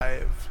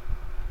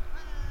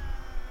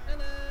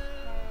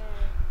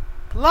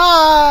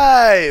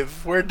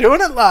Live! We're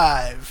doing it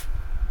live!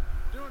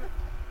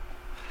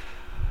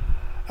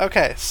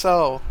 Okay,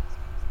 so...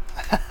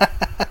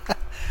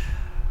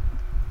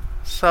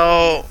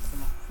 so...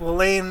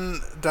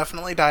 Lelaine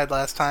definitely died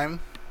last time.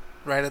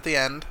 Right at the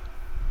end.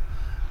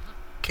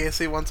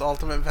 Casey wants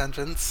ultimate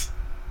vengeance.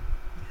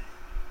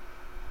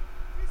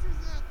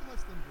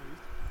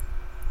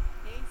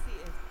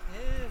 Casey is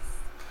pissed.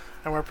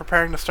 And we're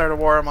preparing to start a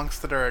war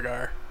amongst the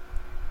Duragar.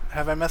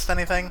 Have I missed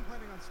anything?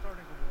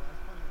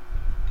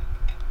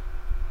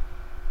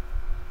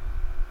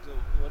 So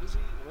what does he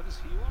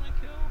want to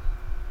kill?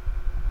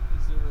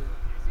 Is there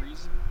a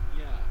reason?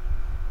 Yeah.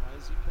 Why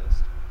is he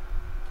pissed?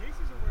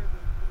 Casey's aware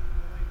that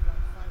Lelaine got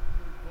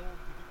 500 gold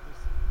to get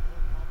this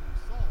whole problem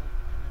solved,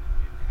 and then it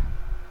didn't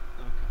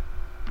happen. Okay.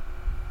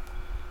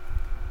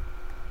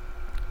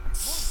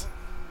 More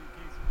importantly,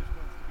 Casey just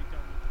wants to be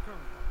done with the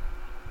current problem.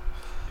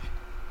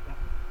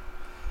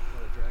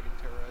 What, a dragon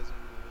terrorizing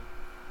the...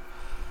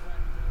 The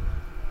dragon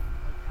terrorizing them,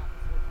 like half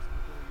the fortress of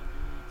a billion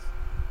dudes.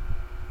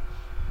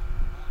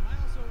 Am I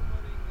also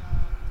emoting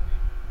Antonia?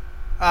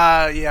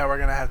 Yeah, we're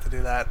gonna have to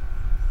do that.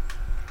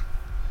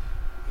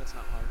 That's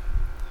not hard.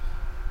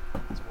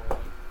 It's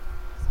warlike.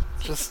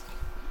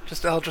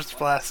 Just Eldritch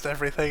Blast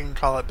everything and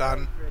call it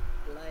done. Eldritch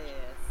Blast.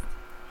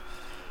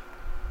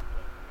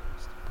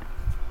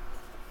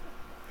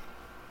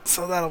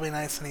 So that'll be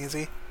nice and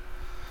easy.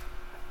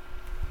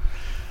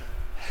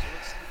 So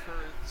what's the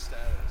current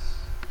status?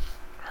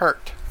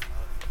 Hurt.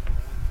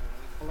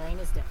 Elaine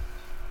is dead.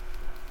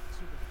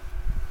 Super.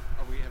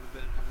 Have we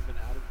been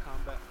out of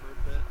combat for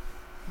a bit?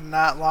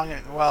 Not long.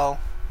 Well,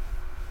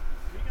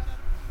 We got out of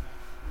combat.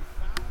 We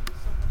found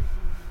somebody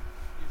who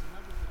is a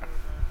member of the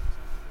Duragar who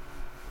sounds like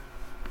they're running for the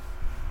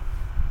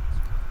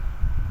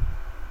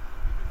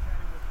We've been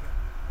chatting with them.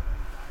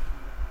 Lelaine died in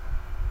the river.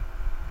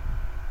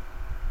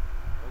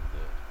 Oh,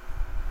 good.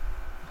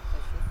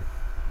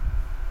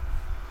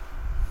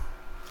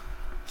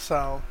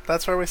 so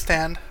that's where we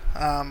stand.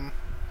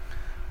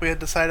 We had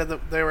decided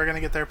that they were going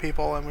to get their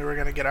people, and we were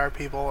going to get our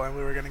people, and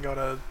we were going to go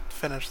to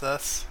finish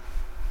this.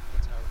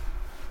 That's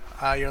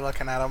how You're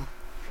looking at them.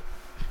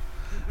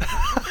 with an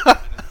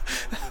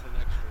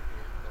extra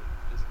here that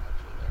isn't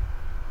actually there.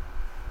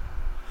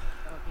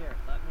 Oh, here,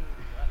 let me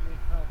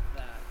help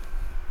that.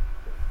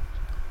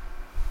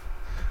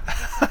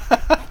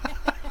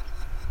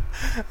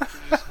 Can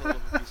you just hold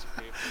up a piece of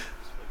paper and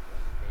just flick it on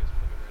your face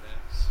like a red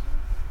X?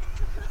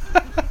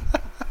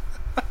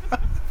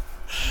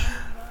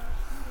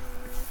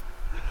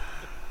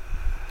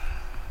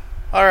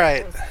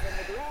 Alright, It's in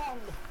the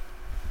ground.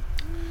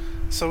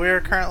 so we are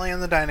currently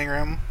in the dining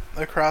room,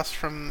 across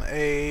from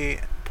a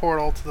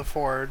portal to the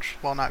forge.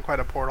 Well, not quite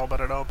a portal, but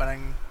an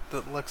opening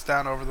that looks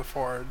down over the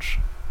forge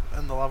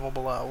in the level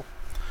below.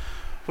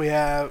 We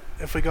have,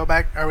 if we go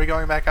back, are we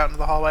going back out into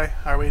the hallway?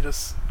 Are we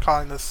just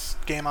calling this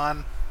game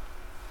on?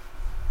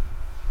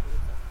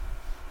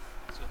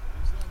 So,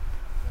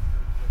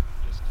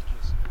 just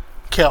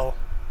Kill.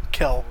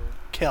 Kill.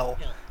 Kill.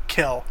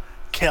 Kill.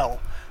 Kill.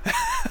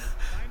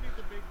 Finding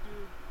the big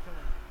dude, killing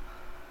him.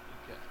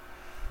 okay.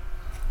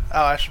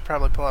 Oh, I should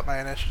probably pull up my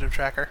initiative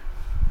tracker.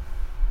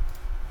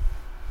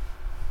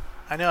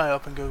 I knew I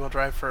opened Google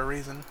Drive for a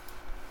reason. And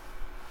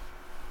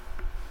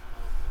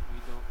we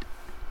don't.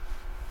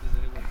 Does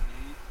anyone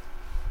need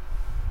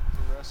a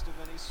rest of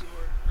any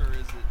sort, or is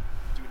it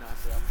do not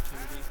the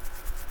opportunity?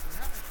 We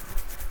haven't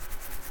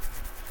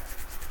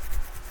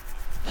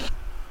quit.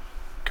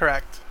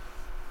 Correct.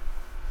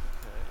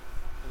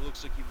 Okay. It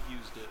looks like you've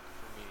used it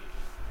for me.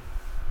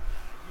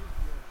 Use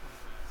your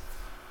points.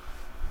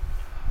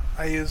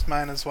 I used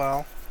mine as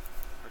well.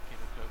 Arcane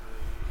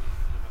recovery.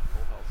 I'm at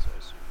full health, so I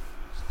assume you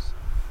used some.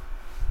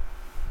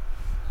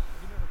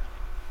 You never got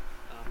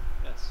it.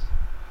 Yes.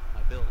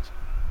 My ability.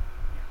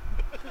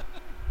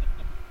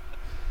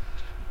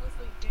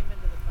 Mostly came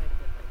into the fight a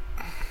bit late.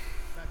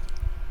 That's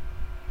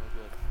Oh,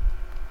 good.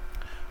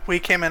 We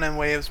came in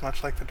waves,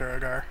 much like the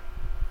Duragar.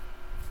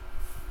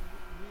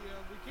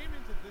 we came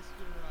into this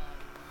here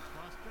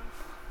cross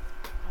junction,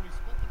 and we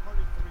split the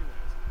party 3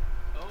 ways.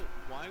 Oh,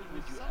 why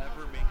would you somehow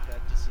ever make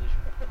that decision?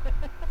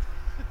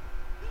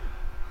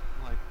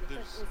 Like,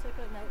 there's We took a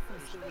note from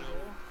there's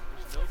Scooby-Doo,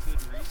 there's no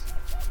good reason to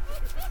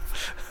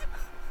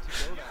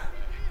go that way.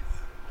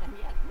 and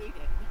yet we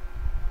did. I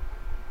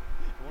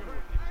wonder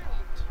what they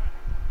blocked.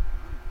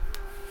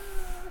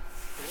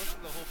 It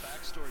wasn't the whole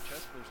backstory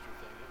chest booster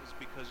thing. It was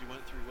because you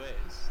went 3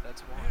 ways.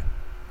 That's why.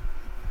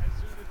 As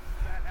soon as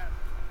that happened,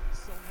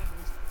 someone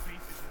was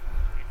facing it.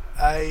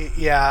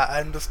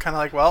 I'm just kind of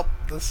like, well,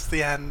 this is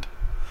the end.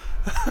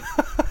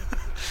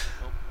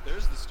 Oh,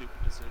 there's the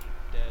stupid decision.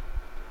 Dead.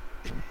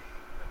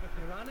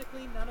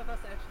 Ironically, none of us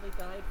actually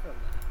died from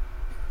that.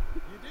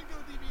 You did go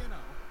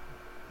DBNO.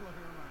 Let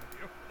me remind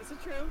you. Is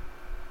it true?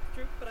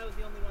 True, but I was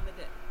the only one that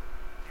did.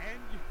 And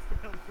you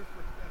failed your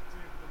first FC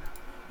of the night.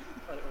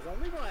 But it was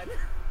only one.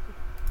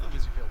 Oh,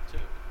 because you failed 2.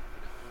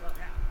 Well,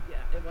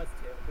 yeah, it was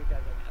 2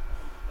 because I got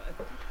one.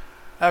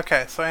 But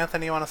Okay, so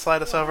Anthony, you want to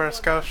slide us over a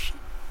skosh?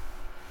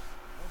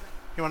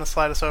 You want to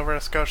slide us over a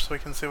skosh so we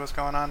can see what's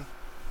going on?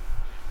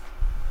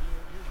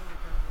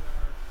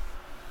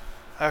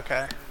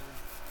 Okay.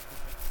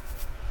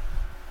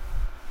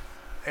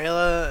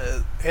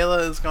 Ayla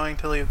is going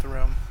to leave the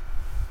room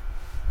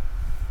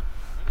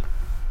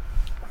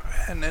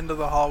and into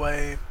the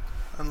hallway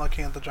and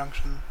looking at the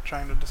junction,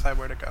 trying to decide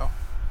where to go.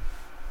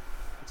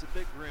 It's a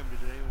bit grim. Did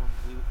anyone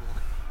leave it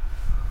behind?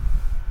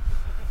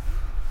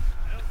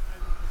 I don't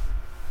think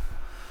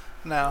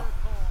we did. No. I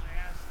recall I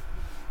asked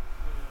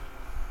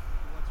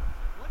what's her name?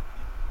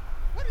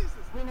 What is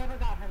this? We never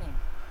got her name.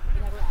 We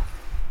never asked.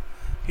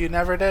 You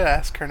never did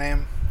ask her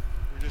name.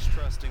 We're just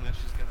trusting that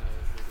she's gonna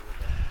leave it with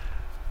that.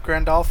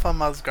 Grandolpha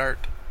Musgart.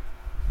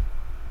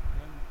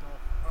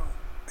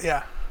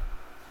 Yeah.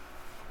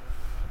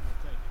 We'll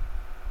take it.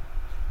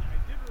 I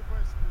did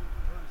request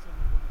her to send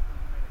me one of the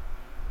medic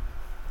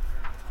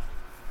preparing the body.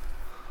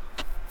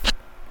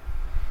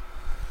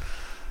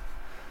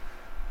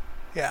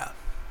 Yeah.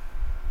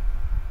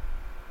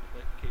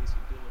 Let Casey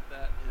deal with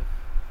that if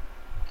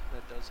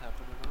that does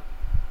happen or not.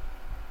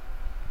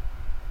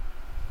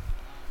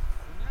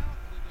 For now, I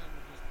think I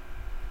will just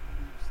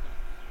leave stuff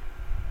here.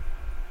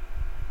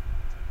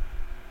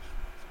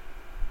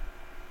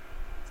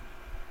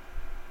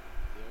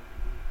 Yeah, we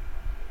do.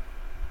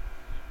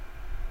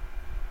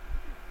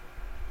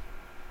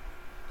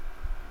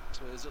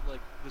 So is it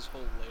like this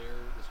whole layer,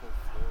 this whole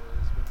floor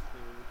has been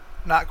cleared?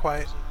 Not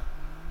quite. No,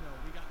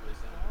 we got this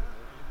Right down far,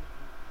 below. and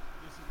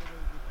this is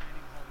literally the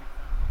dining hall we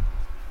found.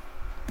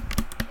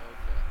 Okay.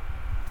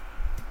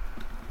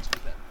 Is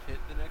that pit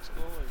the next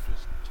goal or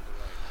just to the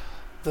right?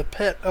 The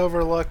pit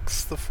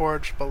overlooks the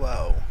forge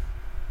below.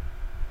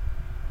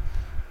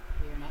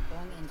 We are not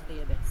going into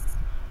the abyss. Is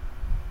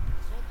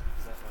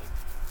that like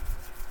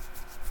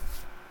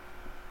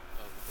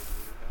the big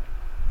leader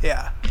guy?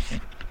 Yeah.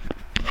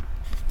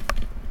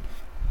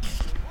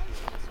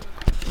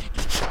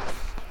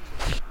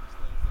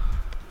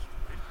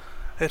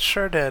 It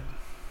sure did.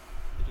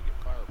 Did it get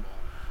fireball?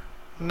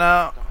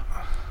 No.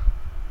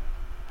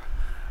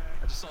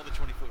 I just saw the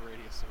 20-foot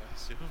radius, so I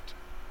assumed.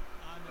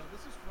 No,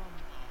 this is from one of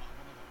the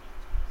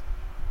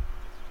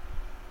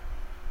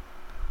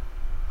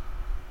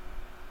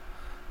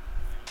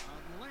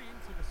lanes. Lane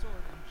took a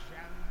sword and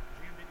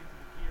jammed it into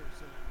the gear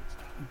so it would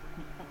stop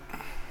bringing more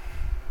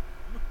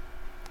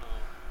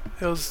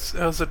gear. It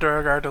was a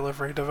Duragar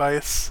delivery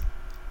device.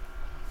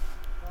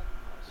 Well,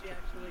 she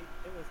actually,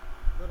 it was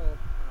little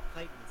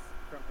titans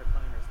from her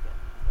climber's kit.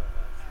 So it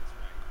was. That's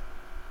right.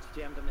 She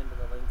jammed them into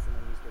the links and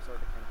then used her sword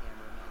to kind of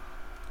hammer them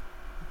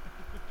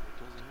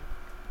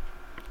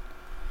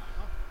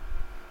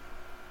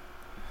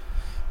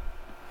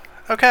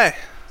in. Okay.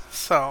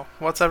 So,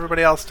 what's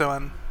everybody else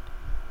doing?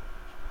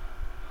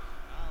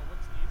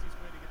 What's the easiest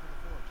way to get to the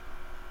forge?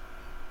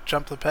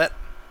 Jump the pit?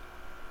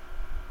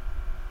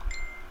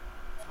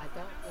 I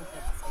don't think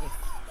that's safe.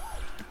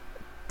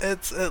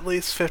 It's at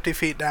least 50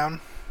 feet down.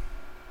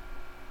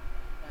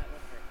 That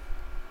would hurt.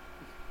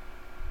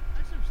 I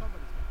assume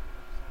somebody's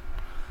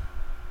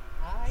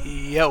going to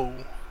Yo.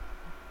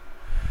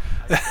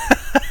 I don't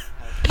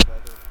have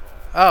feather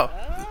fall. Oh,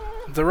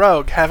 Oh! the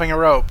rogue having a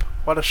rope.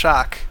 What a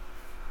shock.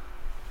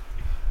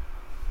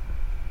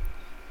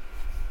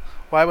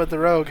 Why would the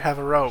rogue have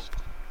a rope?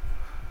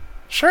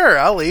 Sure,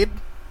 I'll lead.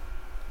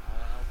 I'll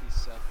be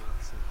second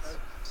since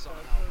somehow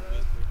the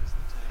wizard is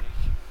the tank.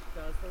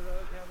 Does the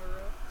rogue have a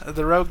rope?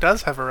 The rogue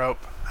does have a rope.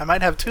 I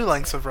might have 2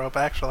 lengths of rope,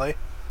 actually.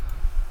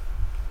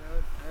 I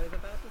was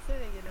about to say,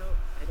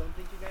 I don't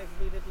think you guys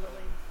looted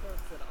Lillian's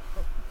corpse at all.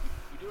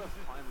 We do have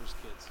climbers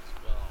kits as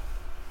well.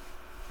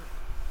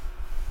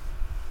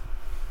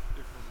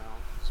 Different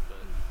mountains, but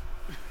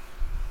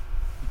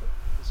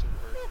this will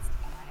work. It's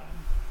fine.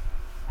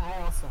 I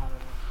also have a rope.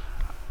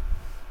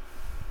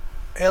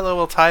 Ayla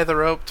will tie the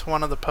rope to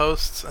one of the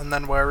posts and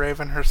then wear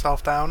Raven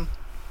herself down.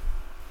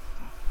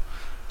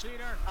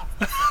 Cheater!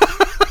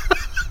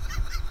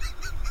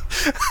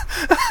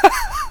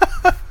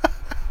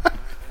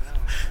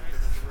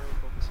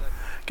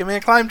 Give me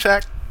a climb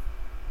check.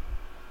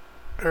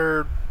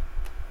 Or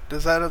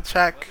is that a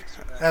check?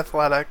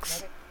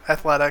 Athletics.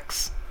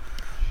 Athletics.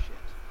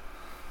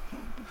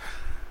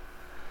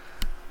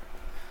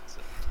 It's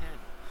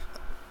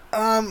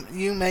a 10.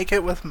 You make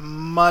it with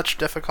much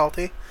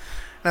difficulty.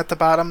 And at the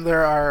bottom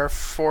there are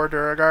 4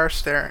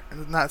 Duragar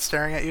not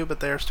staring at you, but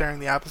they are staring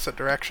the opposite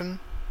direction.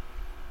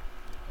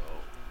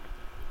 Oh.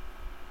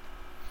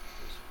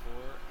 There's 4,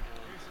 and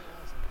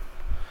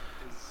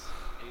is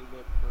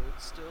Ayla bird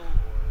still,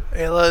 or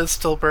Ayla is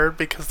still bird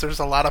because there's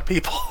a lot of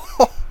people.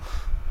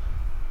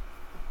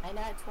 I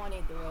not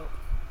 20 the rope.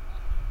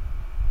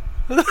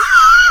 What did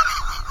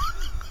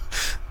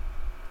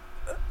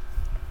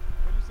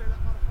you say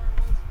that modifier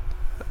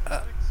was?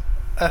 Athletics?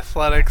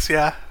 Athletics,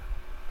 yeah.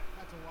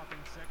 That's a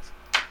whopping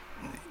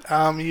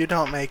 6. You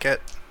don't make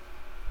it. That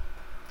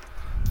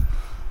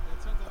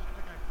sounds a lot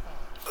like I fall.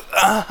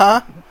 Uh-huh. How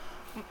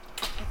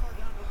far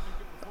down did I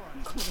make it before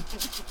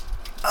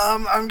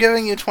I I'm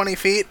giving you 20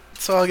 feet,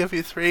 so I'll give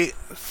you 3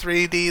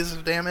 Ds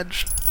of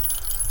damage.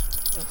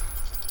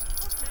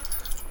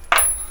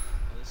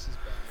 this is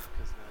bad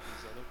because now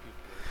these other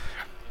people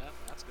are yep,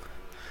 that's gonna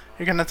really come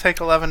You're gonna take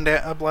 11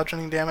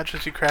 bludgeoning damage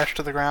as you crash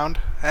to the ground,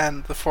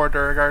 and the 4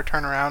 Duragar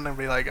turn around and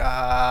be like,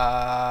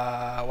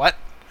 what?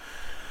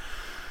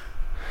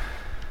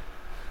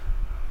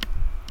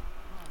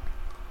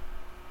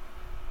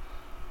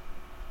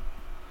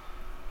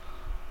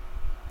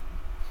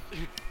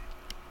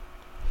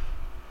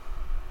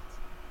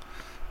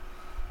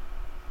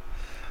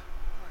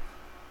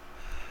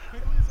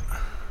 Quickly as I can,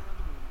 looking around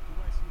the room, do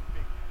I see a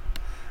big man?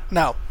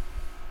 No.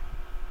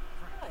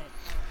 Good.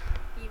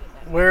 Even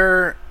better.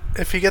 Where,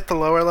 if you get the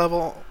lower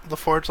level, the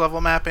forge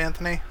level map,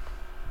 Anthony, Okay.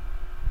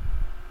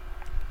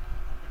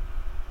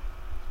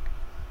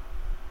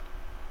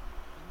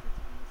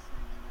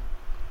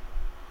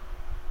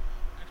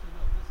 Actually,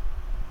 no, this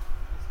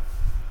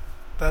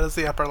that is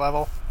the upper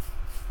level. is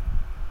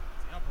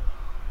the upper level.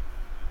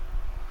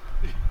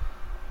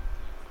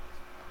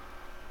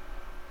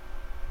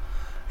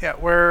 Yeah,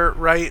 we're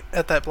right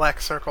at that black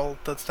circle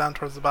that's down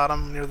towards the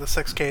bottom near the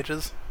 6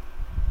 cages.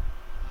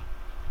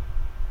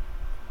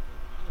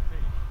 Another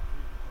page.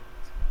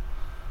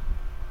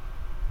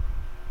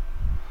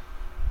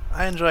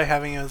 I enjoy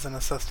having you as an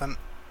assistant.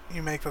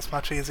 You make this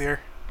much easier.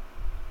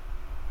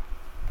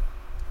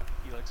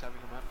 He likes having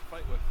a map to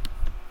fight with.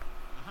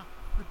 Uh-huh.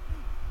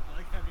 I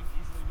like having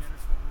easily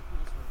manageable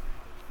rules for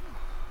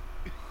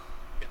advantage.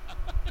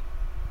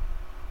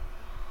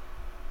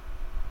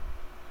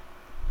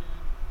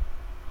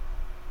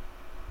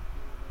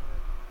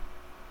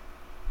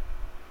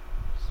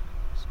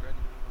 Spreading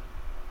everyone.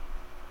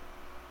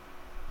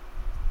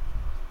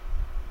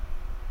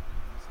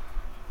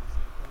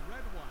 The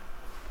red one,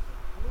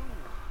 the blue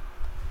one.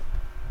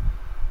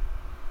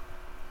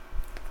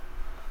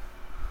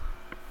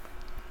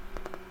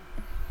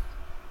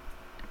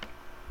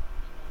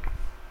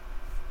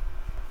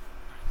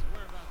 Alright, so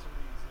whereabouts are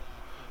these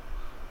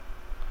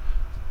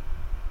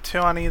four? 2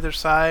 on either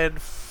side,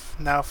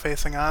 now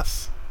facing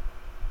us.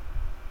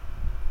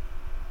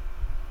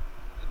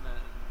 And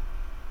then,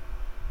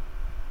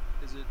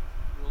 is it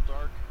real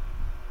dark?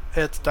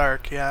 It's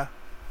dark, yeah.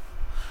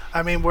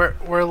 I mean,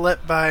 we're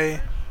lit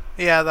by...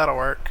 Yeah, that'll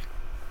work.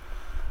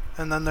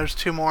 And then there's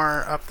 2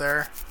 more up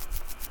there.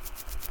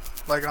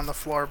 Like on the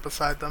floor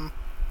beside them.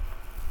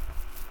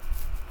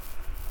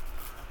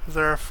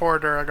 There are 4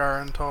 Duragar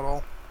in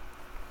total.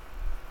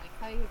 I like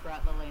how you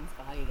brought Lelane's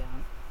body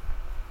down.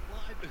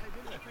 Well, I didn't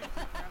think to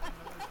grab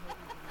another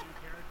smoking from the new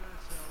character,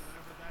 so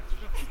whenever that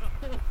shows up.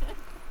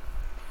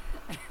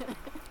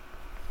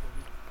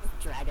 Just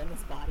drag on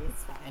his body,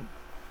 it's fine.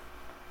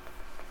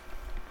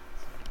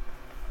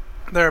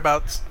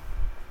 Thereabouts.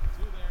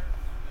 2 there,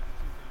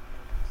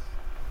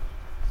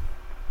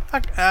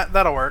 and then the 2 down here.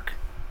 That'll work.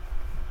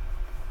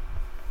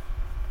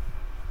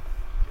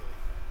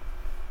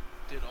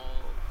 Did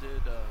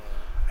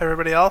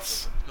Everybody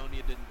else?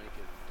 Antonia didn't make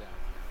it down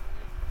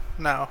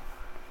here, No. right?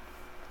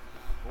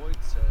 Void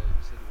said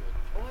he would.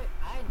 Boy,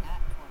 I'm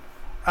not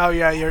 25. Oh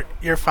yeah,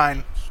 you're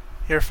fine.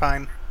 You're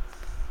fine.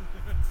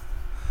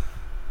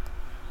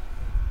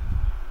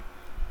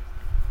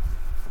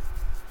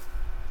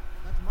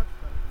 That's much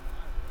better than what I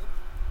would.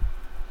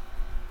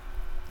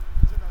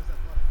 You said that was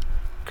athletic,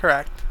 right?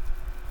 Correct.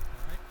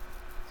 Alright.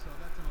 So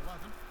that's an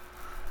 11.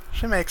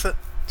 She makes it.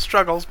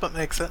 Struggles, but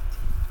makes it.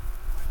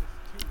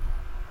 Minus 2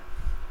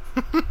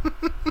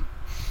 modifier.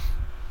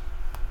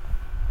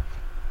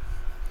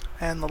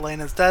 And Lelaine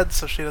is dead,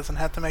 so she doesn't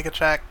have to make a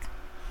check.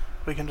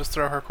 We can just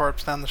throw her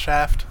corpse down the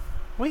shaft.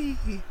 Whee!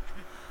 And then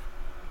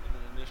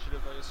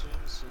initiative, I assume,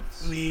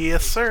 since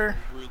Yes, sir.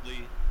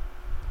 rudely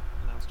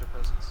announced her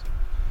presence.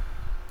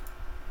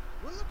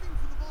 We're looking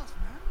for the boss,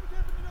 man. Would you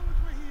happen to know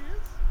which way he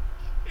is?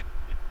 He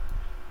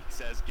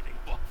says, getting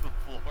off the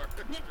floor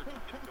after getting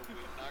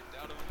completely knocked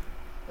out of him.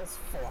 Just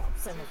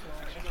flops on the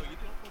floor. No, you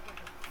don't look like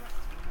a threat.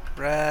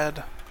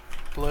 Red,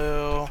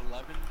 blue,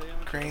 11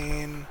 damage.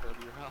 green, Go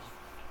to your health.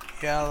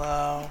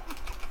 yellow.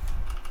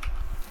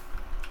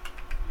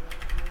 You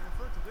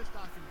refer to this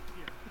document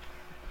here.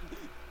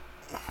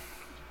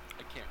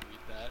 I can't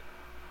read that.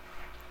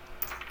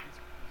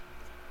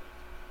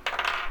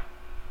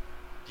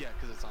 Yeah,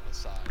 because it's on the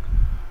side.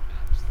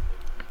 Maps the book.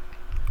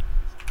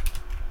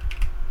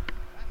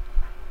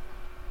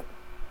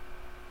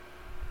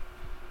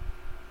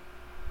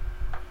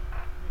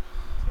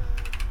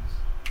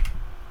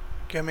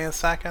 Give me a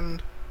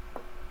second.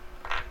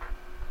 I'm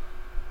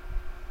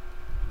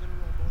gonna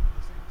roll both at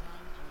the same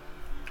time. I will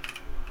only be using the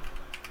blue and purple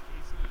dice for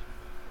Casey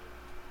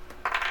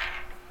and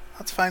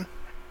That's fine.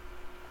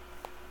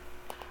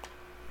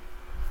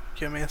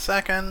 Give me a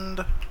second.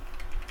 Did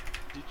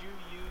you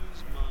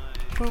use my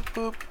Boop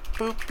boop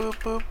boop boop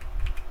boop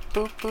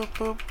boop boop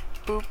boop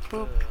boop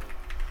boop.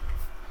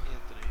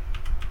 Anthony?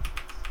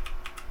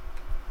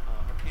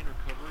 Arcane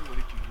Recovery. What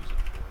did you use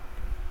it for?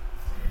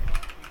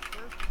 the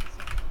first and the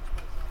second level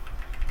spell slot, and I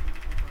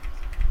immediately burn the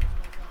second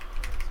level spell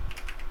slot.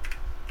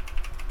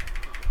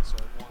 Okay, so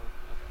I want.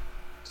 Okay,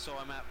 so I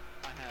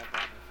have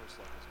all my first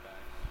levels back.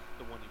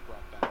 The one you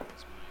brought back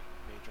was my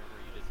mage armor.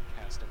 You didn't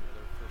cast any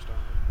other first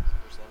levels.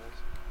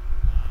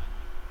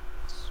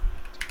 Sweet.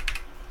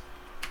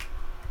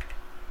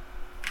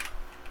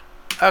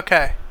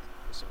 Okay.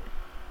 So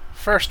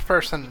First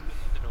person. The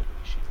nobody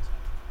shields up.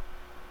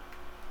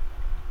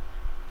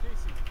 Casey is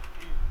a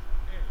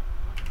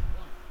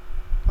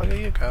 21. Look at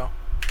you go.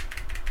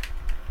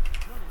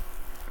 20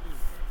 is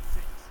a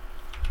 6.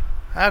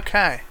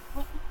 Okay.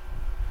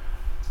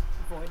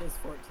 Void is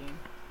 14.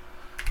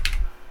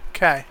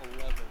 Okay.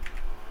 11 on.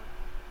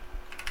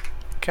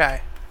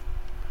 Okay.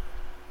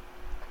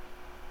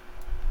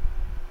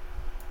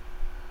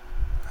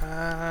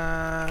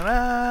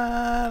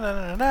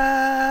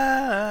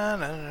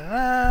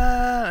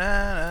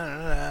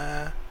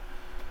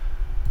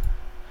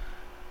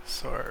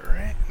 Sort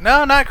range.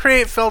 No, not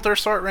create filter,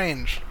 sort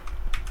range.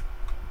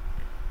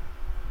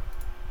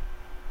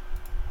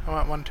 I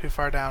went one too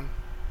far down.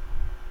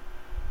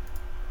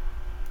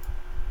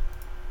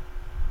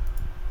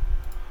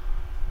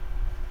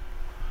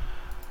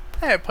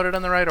 Hey, I put it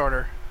in the right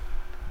order.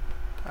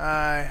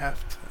 I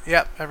have to...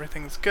 Yep,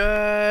 everything's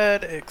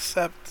good,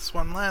 except this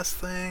one last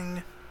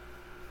thing.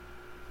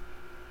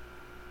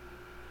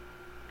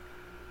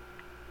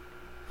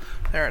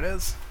 There it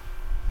is.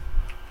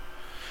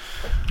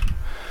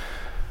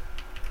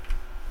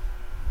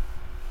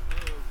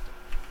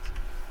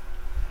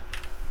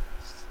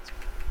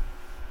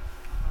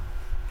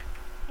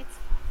 It's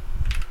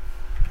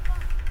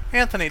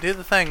Anthony, do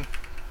the thing.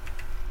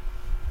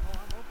 Oh, I'm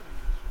opening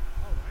this shit.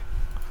 All right.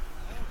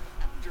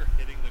 You're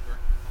hitting the ground.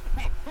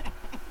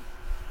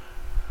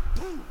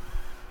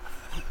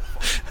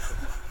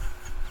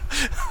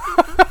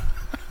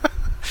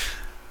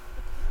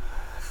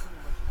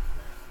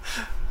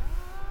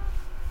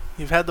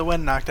 You've had the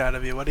wind knocked out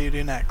of you. What do you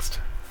do next?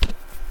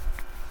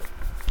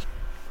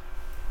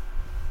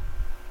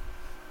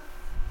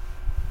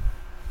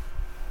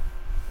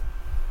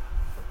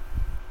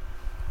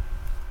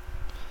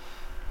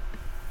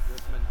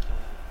 Movement plan.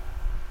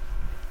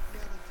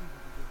 Yeah, that seems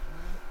like a good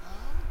plan.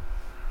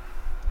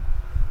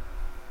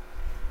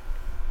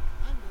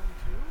 I'm going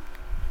to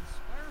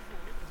inspire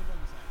Void as a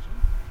bonus action.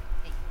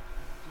 Hey.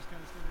 Just kind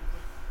of standing there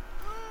like,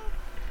 oh,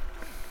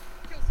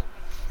 kill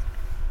someone else.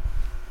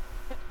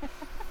 And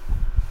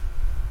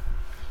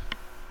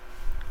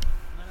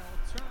then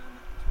I'll turn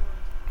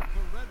towards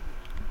the red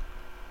one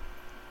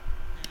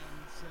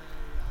and say,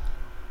 I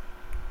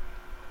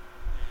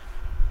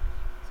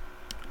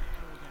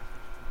will cast First Strike.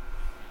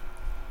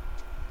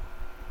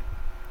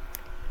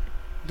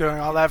 Doing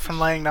all that from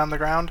laying on the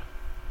ground?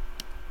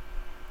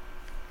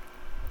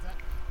 What's that?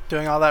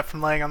 Doing all that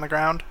from laying on the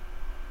ground? I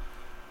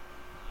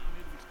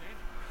need to be standing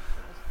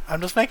there, girls.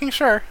 I'm just making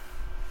sure.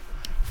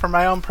 For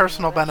my own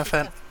personal Well, that's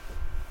benefit. successful.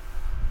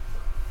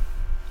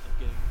 I'm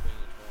getting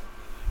advantage while I'm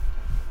melee.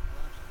 Well,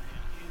 actually, yeah,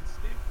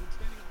 would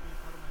standing up be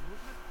part of my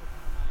movement or part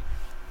of my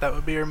action? That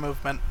would be your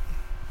movement.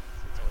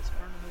 It's always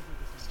Part hard. of the movement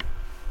is standing up.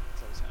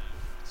 It's always hard.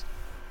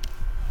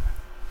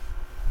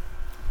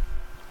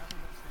 Have them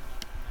both stand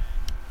up and then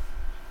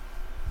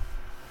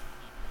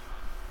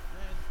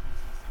red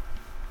DC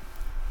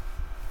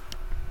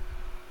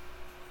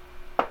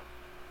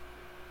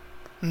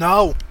 16.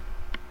 No!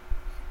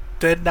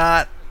 Did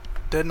not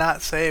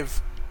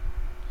save.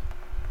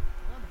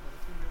 Wonderful,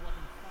 that's going to be a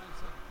weapon 5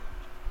 seconds.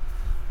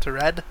 To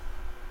red?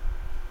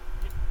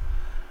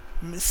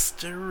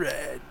 Mr.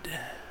 Red.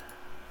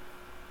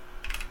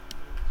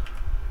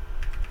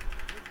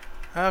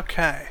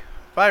 Okay.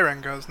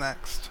 Byron goes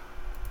next.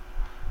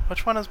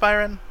 Which one is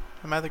Byron?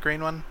 Am I the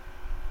green one?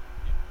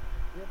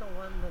 You're the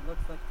one that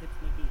looks like Tits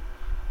McGee.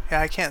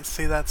 Yeah, I can't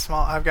see that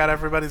small. I've got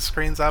everybody's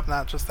screens up,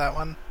 not just that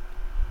one.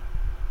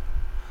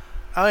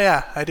 Oh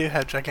yeah, I do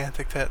have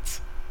gigantic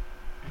tits.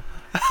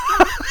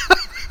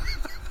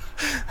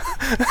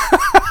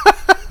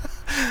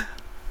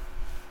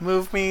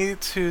 Move me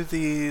to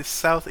the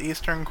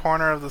southeastern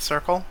corner of the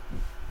circle.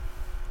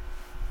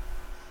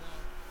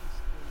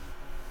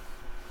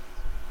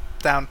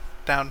 Down,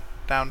 down,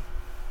 down.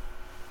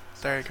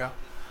 There you go.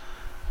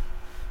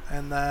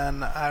 And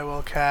then I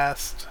will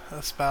cast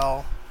a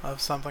spell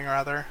of something or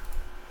other.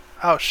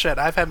 Oh shit,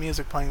 I've had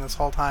music playing this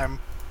whole time.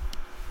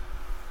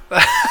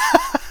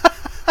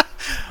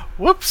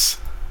 Whoops!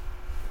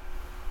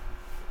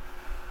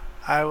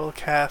 I will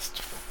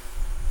cast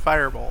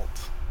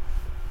Firebolt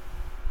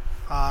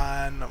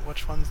on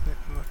which one's the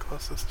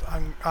closest?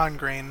 On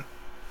green.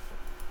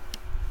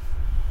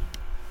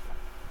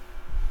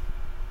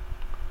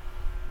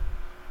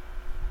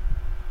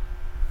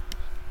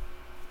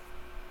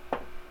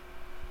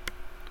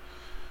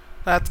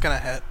 That's gonna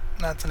hit.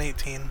 That's an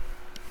 18.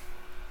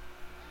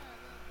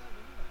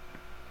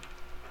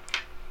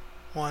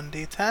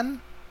 1d10.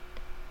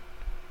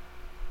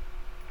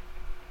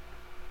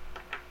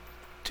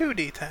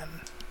 2d10.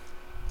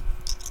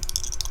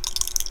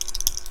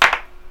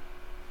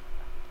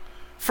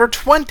 For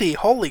 20!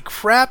 Holy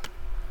crap!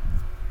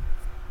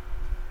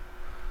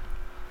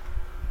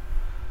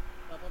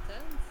 Double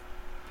tens?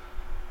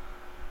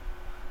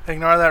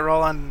 Ignore that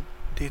roll on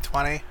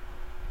d20.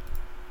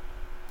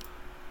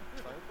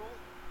 Firebolt?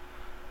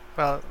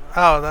 Well,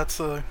 oh, that's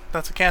a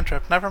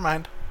cantrip. Never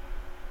mind.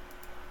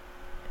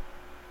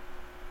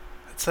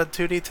 It said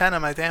 2d10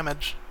 on my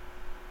damage.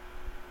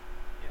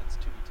 Yeah, it's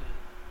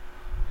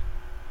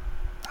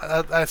 2d10.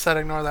 I said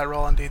ignore that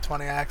roll on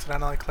D20. I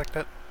accidentally clicked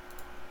it.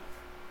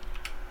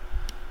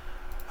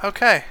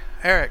 Okay,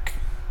 Eric.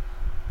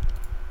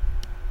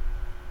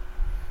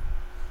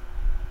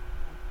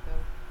 Go.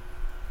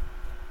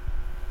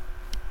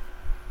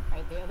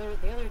 Alright, the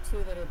other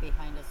two that are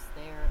behind us,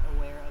 they're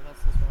aware of us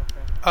as well,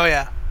 correct? Oh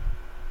yeah.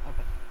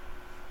 Okay.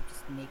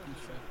 Just making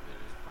sure.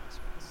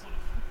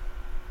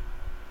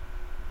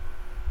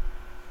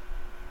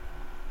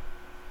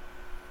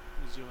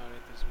 We'll zoom out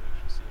at this one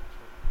actually see how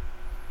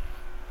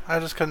far. I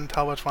just couldn't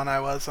tell which one I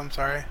was. I'm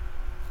sorry.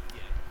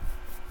 Yeah.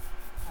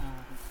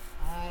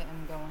 I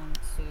am going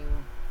to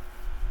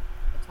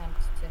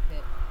attempt to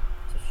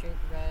shoot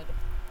red.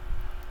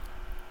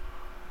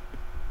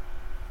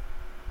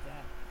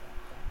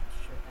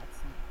 Sure,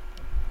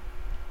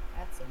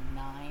 that's a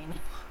 9.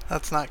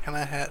 That's not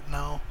gonna hit.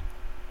 No.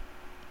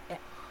 Yeah.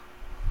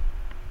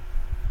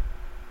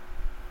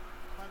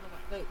 By the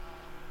way, Wait. I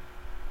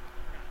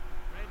forgot.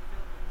 Red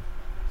failed the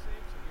wisdom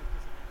save, so he has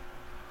disadvantage.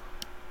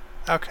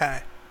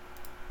 Okay.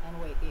 And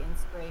wait, the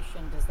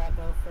inspiration, does that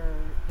go for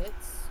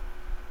hits?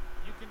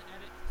 You can add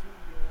it to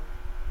your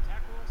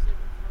attack roll,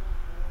 saving throw,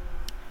 or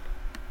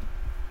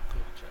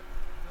Cool check.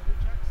 other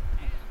checks,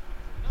 and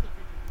because of another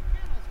feature, you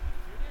can also add it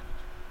to your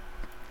damage.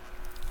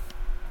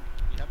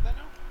 You have that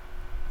now?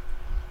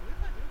 I believe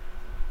I do.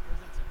 Or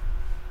is that second?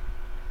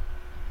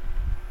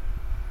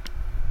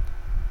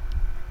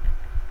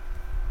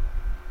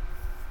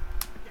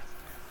 Yes,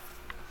 I have that.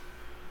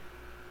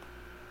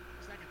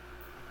 Second.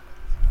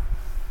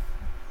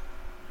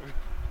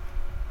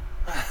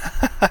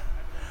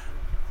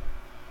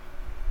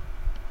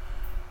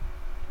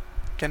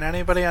 Can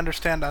anybody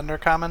understand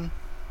Undercommon?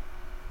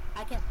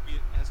 I can.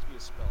 It has to be a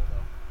spell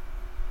though.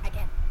 I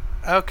can.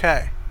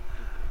 Okay.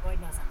 Void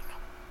knows I'm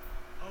coming.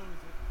 Oh,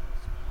 is it for a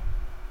spell?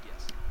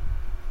 Yes.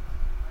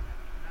 Alright,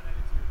 you can add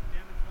it to your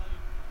damage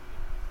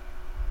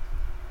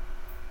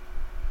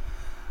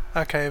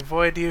value. Okay,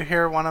 Void, you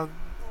hear one of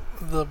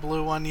the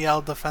blue one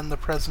yell, defend the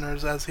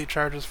prisoners, as he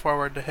charges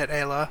forward to hit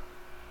Ayla.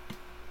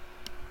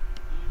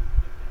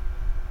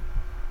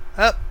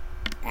 Up.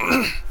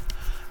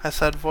 I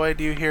said,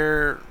 Void, you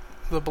hear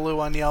the blue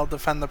one yell,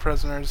 defend the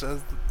prisoners,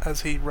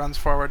 as he runs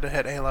forward to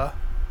hit Ayla.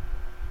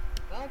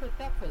 Well, they've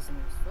got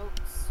prisoners,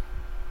 folks.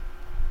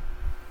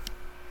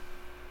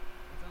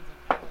 That sounds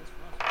like allies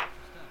for us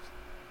with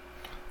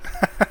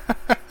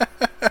extra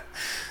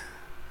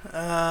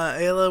steps.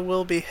 Ayla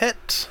will be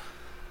hit. So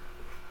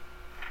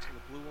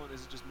the blue one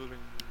is just moving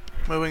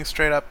Moving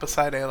straight up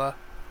beside Ayla.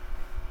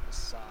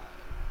 aside.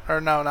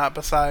 Or no, not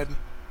beside.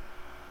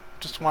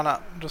 Just one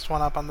up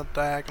on the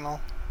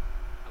diagonal.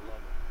 I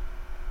love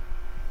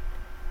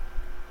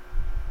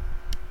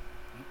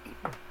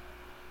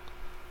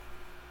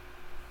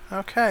it.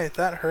 Okay,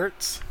 that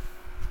hurts.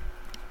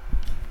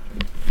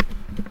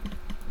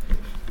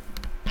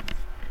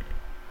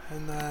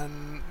 And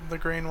then the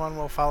green one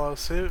will follow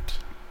suit.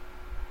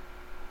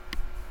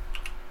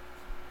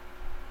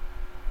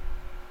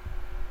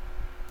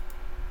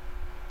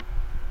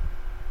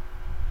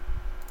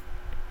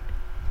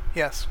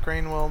 Yes,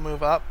 green will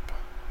move up.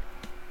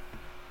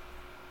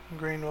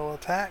 Green will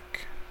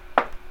attack.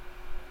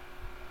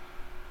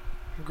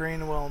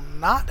 Green will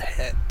not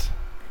hit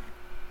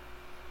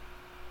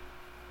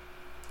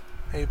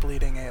a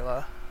bleeding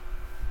Ayla.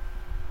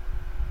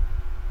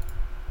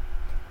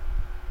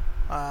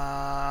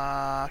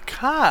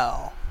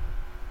 Kyle.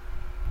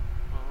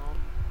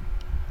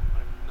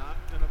 I'm not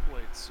gonna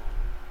blade song.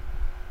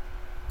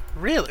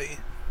 Really?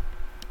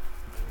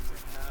 I only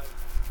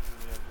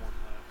have one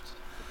left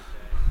for the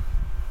day.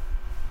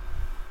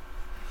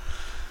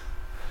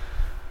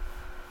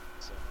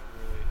 So I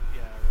really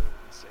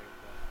want to save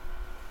that.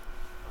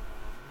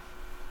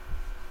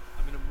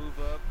 I'm gonna move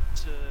up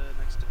to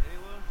next to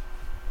Ayla.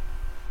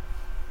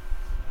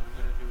 I'm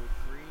gonna do a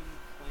green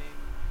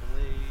flame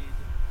blade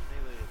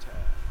melee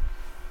attack.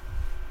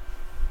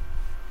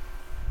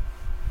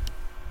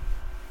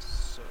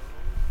 So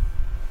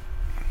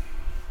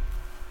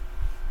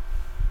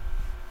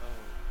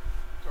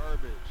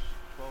garbage.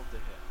 12 to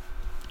hit.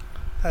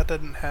 That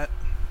didn't hit.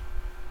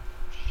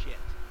 Shit.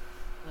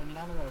 Lay me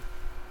down the road.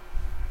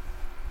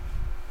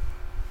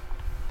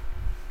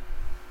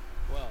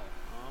 Well,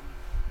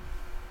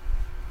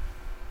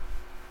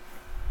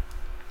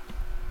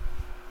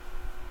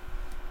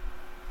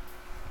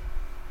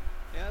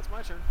 yeah, it's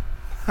my turn.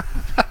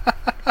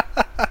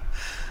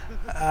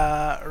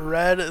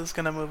 Red is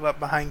gonna move up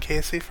behind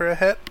Casey for a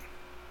hit.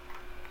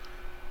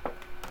 So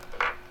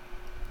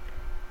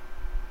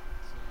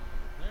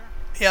there.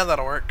 Yeah,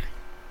 that'll work.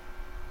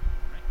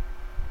 Right.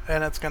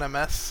 And it's gonna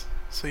miss.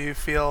 So you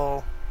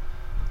feel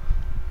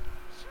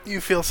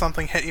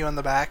something hit you in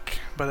the back,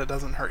 but it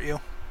doesn't hurt you. I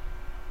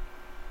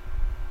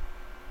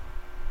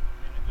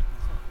mean, I just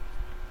insulted.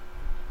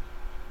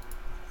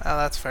 Oh,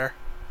 that's fair.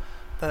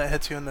 Then it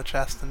hits you in the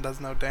chest and does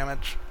no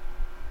damage.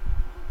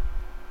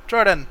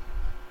 Jordan.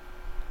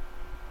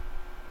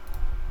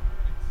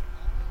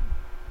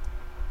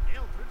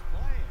 Eldritch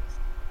Blast.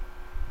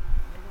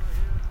 Over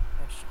here.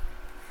 Oh, shit.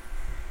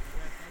 We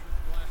got Eldritch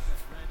Blast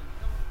that's red and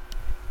yellow.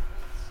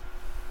 Bolts.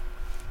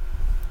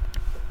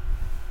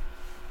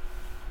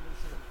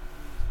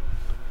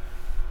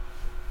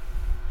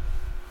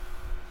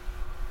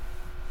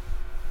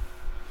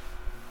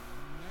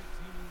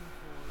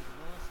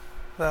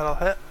 That'll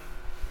hit.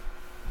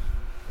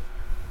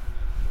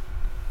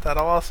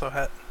 That'll also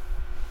hit.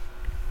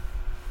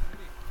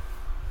 Alrighty.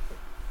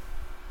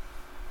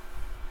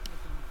 Looking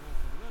to roll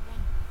for the red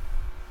one.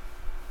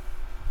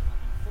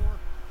 Dropping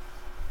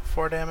 4.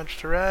 4 damage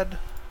to red.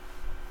 Damage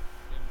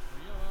for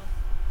yellow.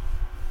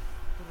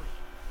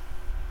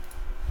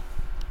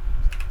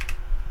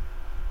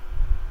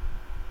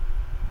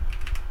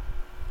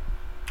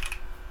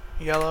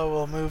 3. Yellow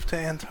will move to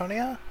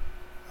Antonia,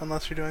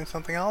 unless you're doing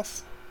something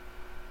else.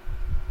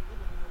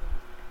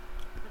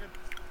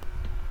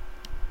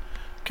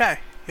 Okay,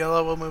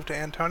 yellow will move to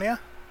Antonia.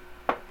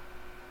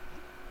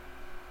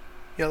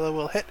 Yellow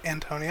will hit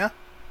Antonia.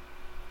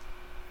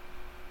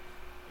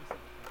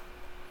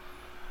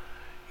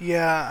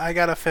 Yeah, I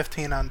got a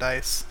 15 on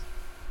dice.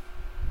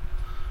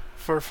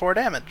 For 4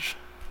 damage.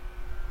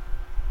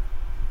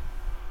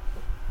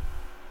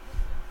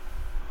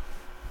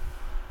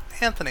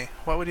 Anthony,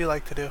 what would you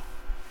like to do?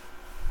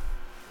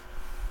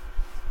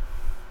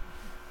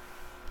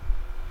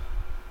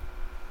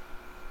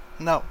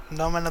 No,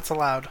 no minutes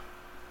allowed.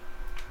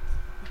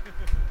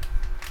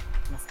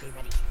 Must be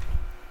ready.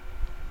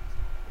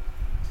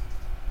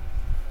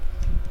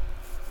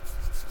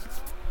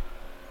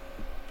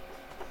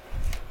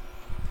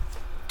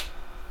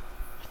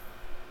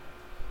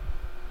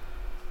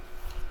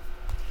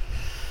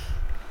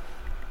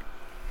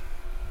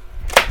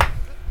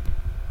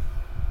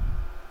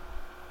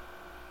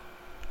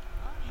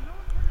 You know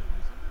what? We're gonna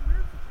do something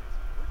weird for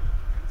Jason. We're gonna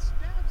try and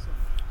stab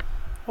somebody.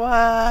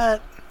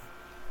 What?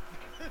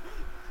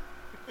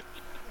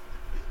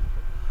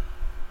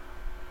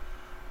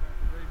 Grab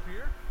the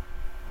rapier.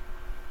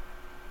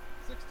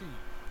 16.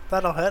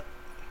 That'll hit.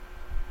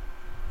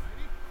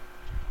 Alrighty.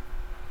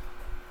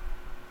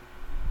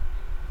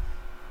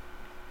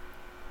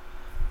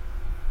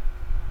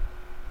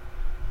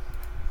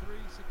 3,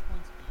 6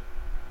 points of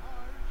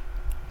large.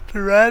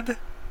 To red. Yep.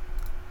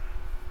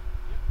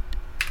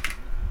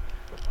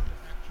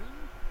 Bonus action.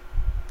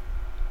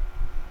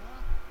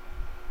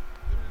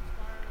 Gonna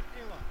inspire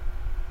Ayla.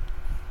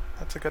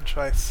 That's a good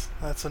choice.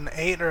 That's an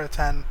 8 or a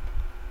 10.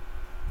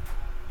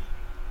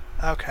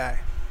 Okay.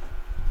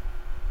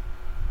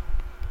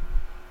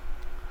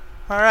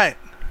 Alright.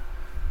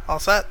 All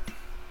set. Believe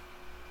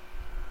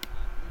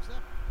so.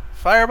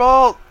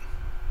 Firebolt!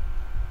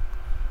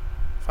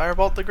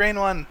 Firebolt the green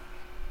one.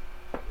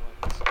 Well,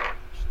 I guess damage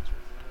since we're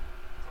there.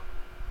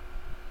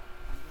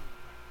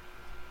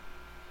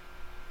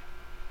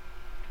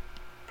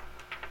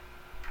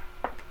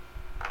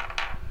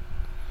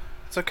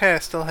 It's okay, I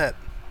still hit.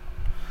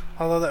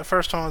 Although that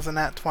first one was a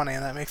nat 20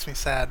 and that makes me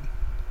sad.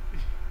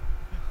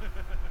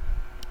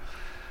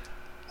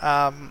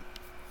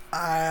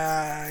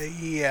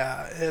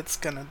 Yeah, it's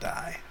gonna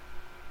die.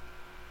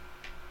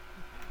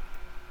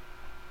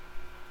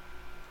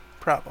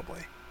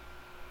 Probably.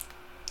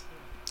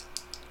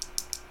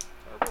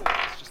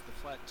 Firebolt is just the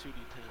flat 2d10,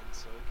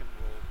 so it can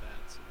roll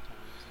bad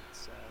sometimes, and it's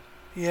sad.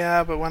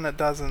 Yeah, but when it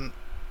doesn't,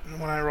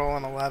 when I roll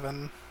an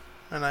 11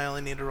 and I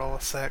only need to roll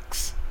a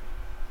 6,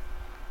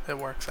 it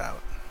works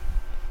out.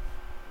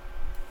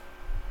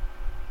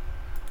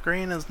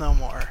 Green is no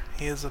more.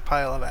 He is a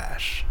pile of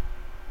ash.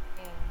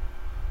 Yeah.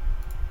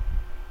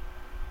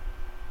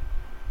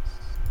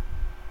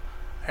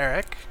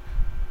 Eric?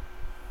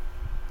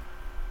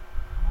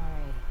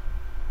 Alright.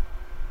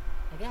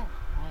 Again,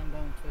 I am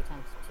going to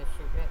attempt to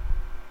shoot Rip.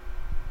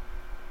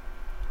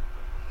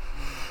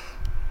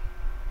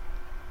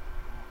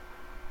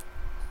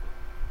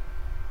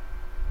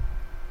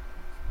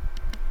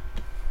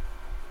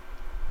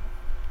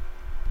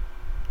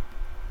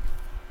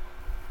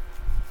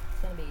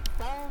 It's gonna be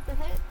 12 to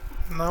hit.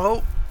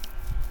 Nope.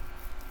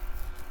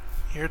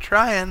 You're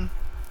trying.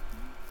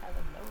 Having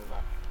no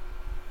luck.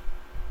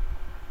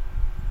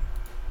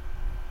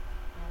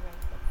 Alright,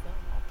 that's not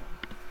happening.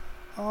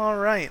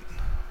 Alright.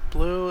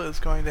 Blue is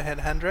going to hit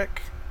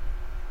Hendrik.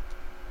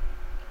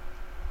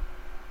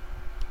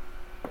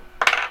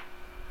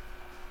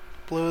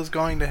 Blue is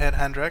going to hit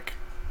Hendrik.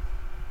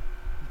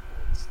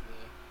 What's the...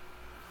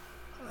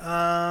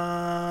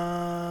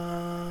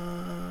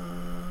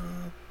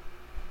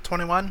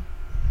 21. Yeah,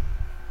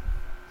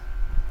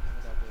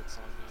 without Blade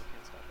Song, no,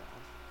 can't stop that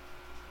one.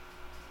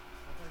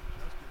 I'll take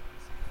just your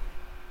AC.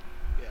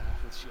 Yeah,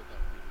 with shield that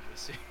would be the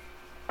AC.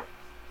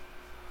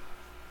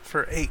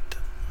 For 8.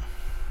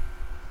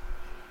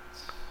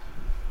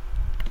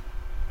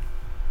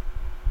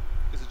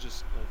 Is it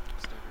just like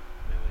standard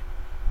melee?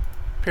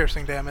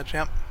 Piercing damage,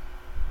 yep.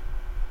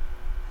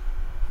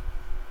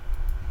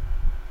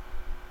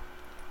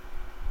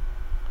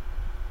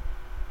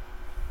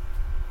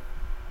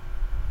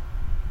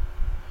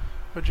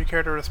 Would you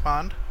care to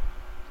respond?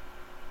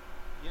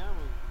 Yeah,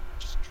 we'll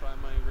just try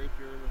my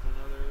rapier with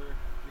another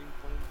green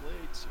flame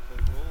blade, see if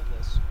I roll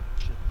less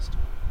shit this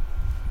time.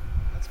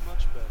 That's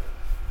much better.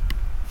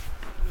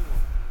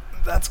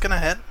 21. That's gonna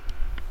hit.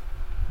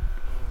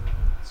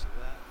 Alright, so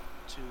that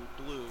to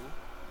blue,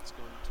 it's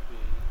going to be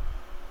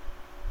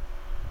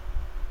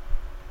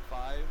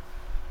 5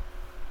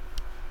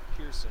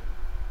 piercing,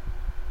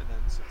 and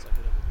then since I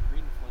hit him with the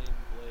green flame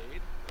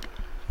blade,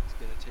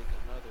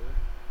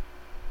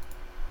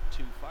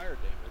 fire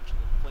damage, and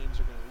the flames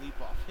are going to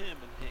leap off him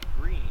and hit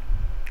Green.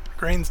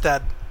 Green's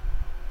dead.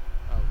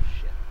 Oh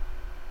shit.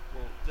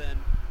 Well, then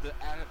the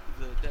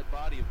dead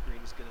body of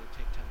Green is going to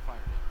take 10 fire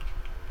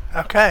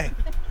damage. Okay.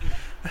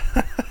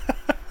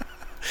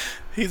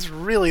 He's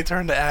really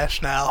turned to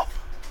ash now.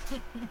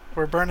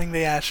 We're burning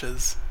the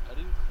ashes. I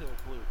didn't kill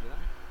Blue, did I?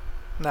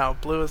 No,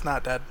 Blue is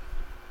not dead.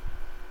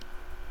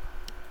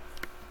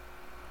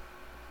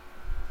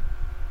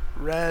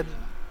 Red.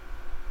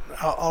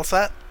 All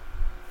set?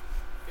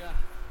 Yeah.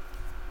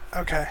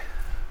 Okay.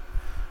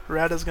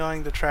 Red is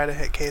going to try to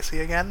hit Casey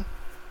again.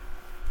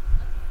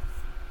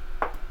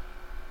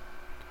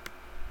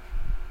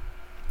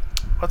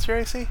 What's your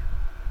AC?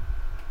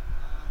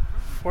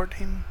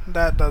 14?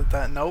 That does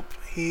that. Nope.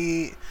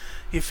 You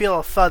feel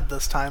a thud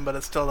this time, but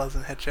it still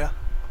doesn't hit you.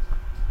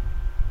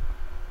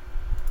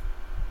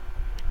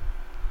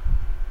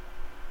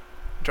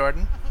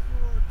 Jordan? I thought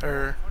you were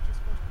Or- aren't you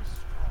supposed to be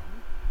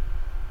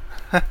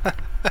strong?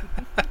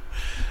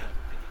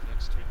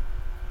 Next turn.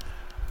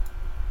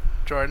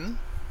 Jordan,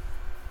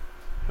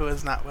 who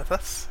is not with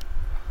us.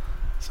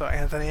 So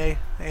Anthony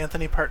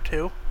part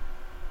 2.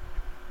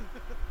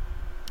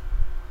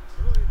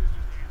 Really, it is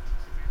just Anthony,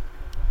 because Anthony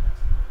will probably have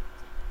some more.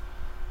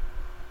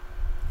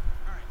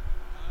 Alright,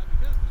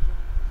 because this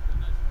gentleman has been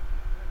nice enough to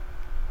get rid of it,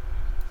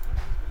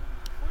 he's going to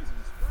use poison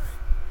spray.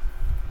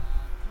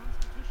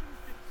 Constitution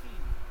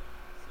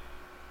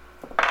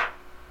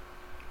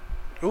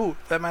 15. Ooh,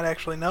 that might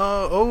actually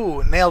no.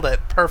 Oh, nailed it.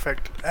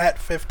 Perfect. At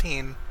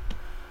 15.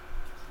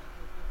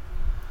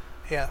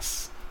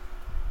 Yes.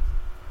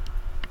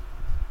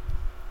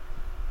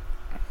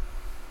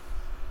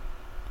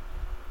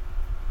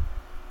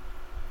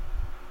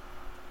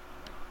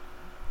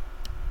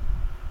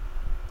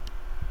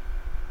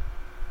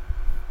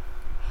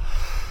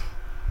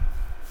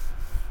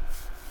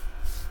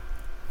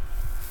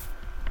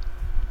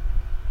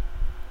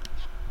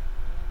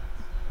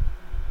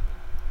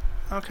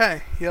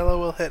 Okay, yellow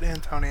will hit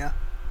Antonia.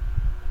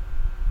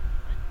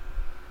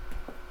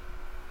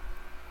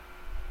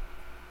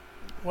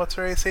 What's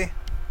her AC?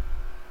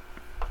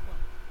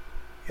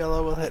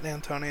 Yellow will hit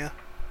Antonia.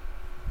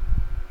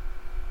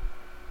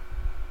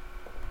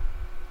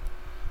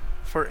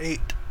 For 8.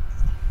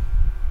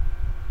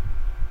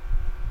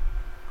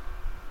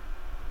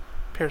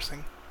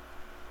 Piercing.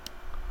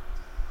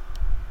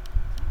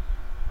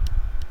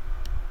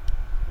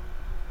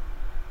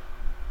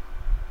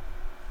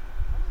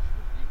 How much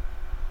would you?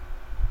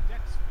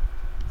 Dex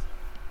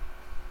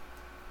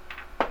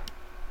 15.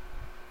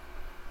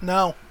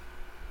 No.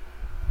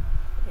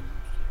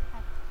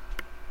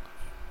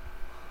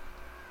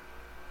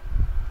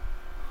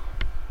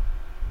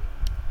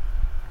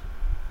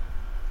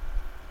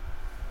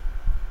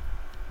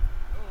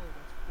 Oh,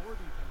 that's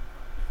 4d10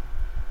 fire.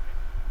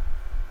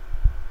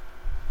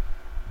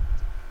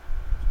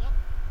 First up.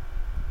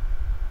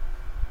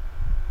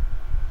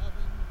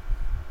 11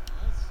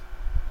 plus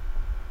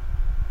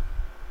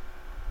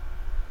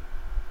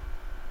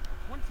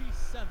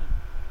 27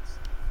 points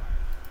of fire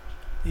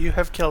damage. You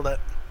have killed it.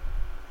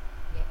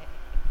 Yay.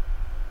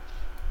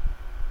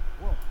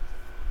 Whoa.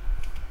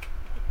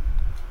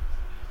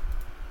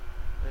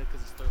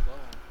 Because it's third level.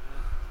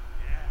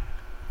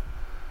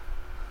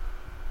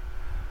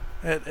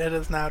 Yeah. It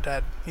is now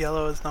dead.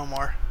 Yellow is no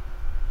more.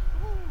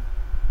 Woo. Alright,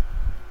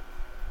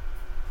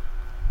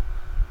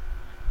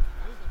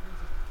 that brings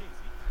us to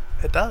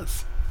Casey. It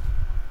does.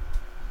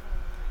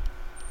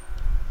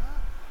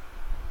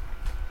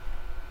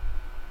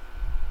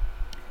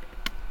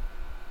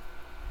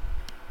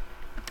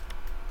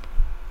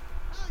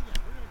 Ah, yeah,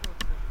 we're gonna go with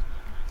the biggest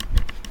man,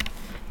 right?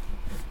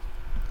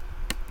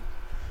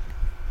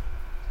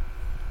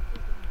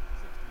 Wisdom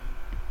 16.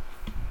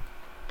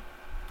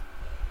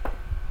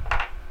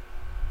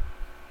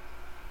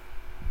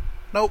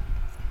 Nope.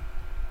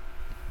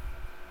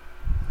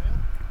 Fail?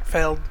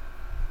 Failed.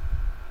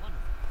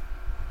 Wonderful.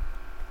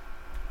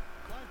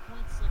 5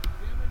 points psychic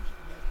damage,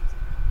 and he has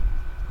disadvantage on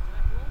his next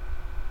attack roll.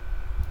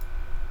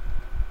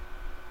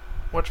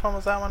 Which one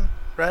was that one?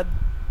 Red?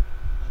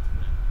 That's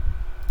red.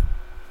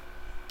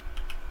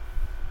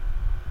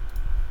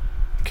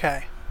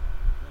 Okay.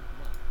 Red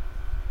blood.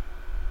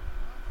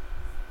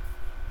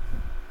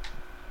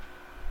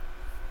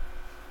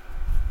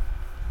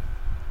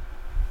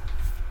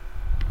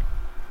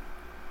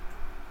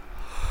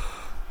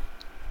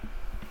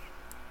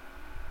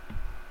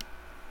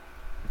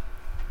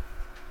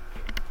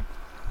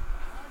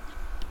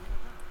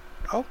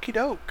 Okie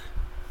doke.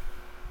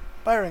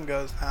 Byron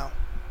goes now.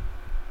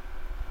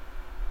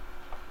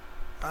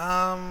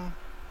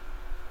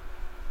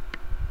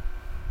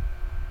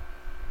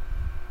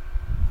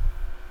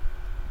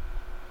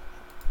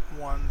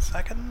 One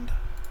second.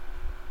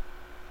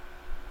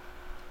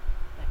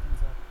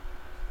 Seconds up.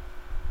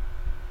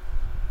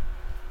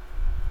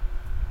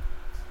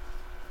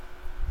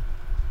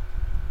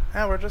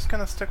 Yeah, we're just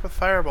gonna stick with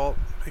Firebolt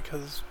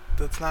because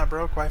it's not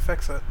broke. Why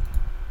fix it?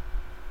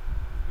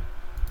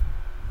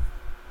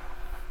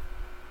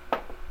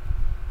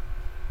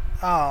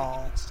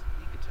 Oh,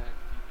 Sneak attack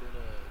if you did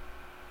a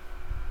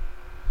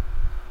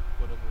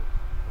whatever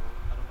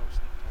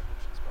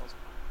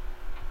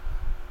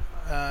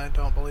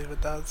don't believe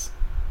it does.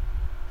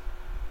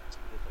 It's a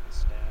bit like a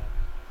stab.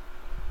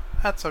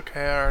 That's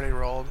okay, I already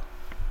rolled.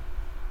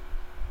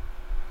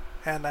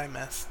 And I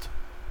missed.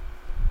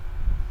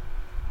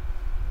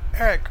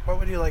 Eric, what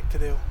would you like to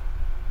do? I'll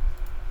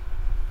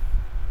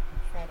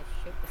try to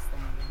shoot this thing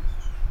again.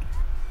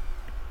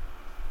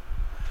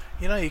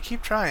 You know, you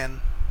keep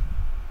trying.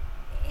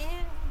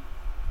 Yeah.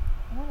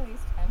 One of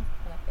these times I'm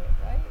gonna hit it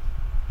right.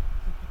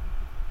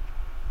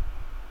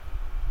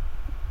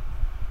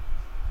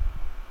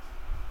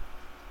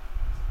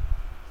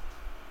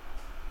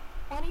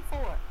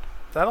 $24.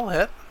 That'll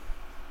hit.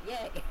 Yay.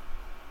 That'll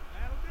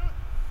do it.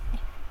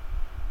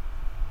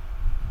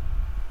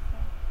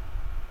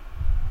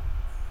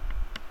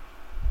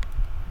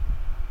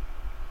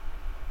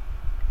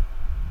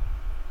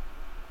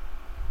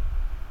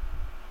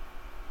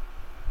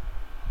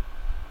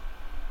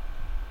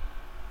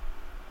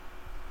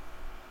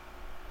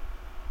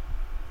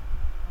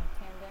 Oh,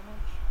 10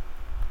 damage.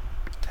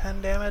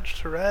 10 damage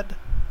to red.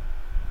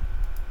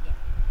 Yeah.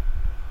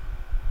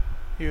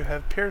 You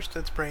have pierced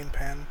its brain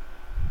pan.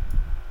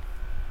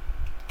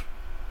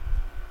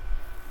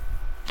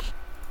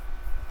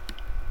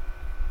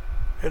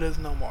 It is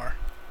no more.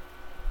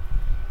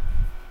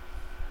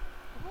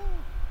 Oh,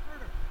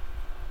 murder.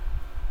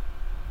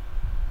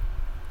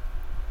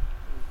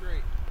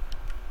 Great.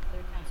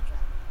 Third mouse trap.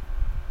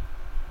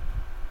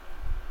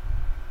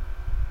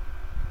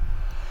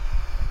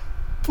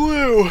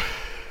 Blue!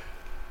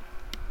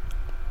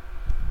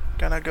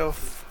 Gonna go.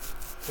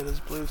 It is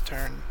Blue's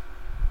turn.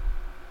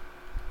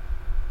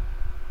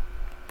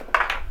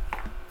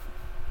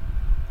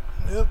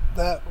 Yep,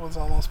 that was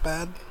almost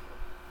bad.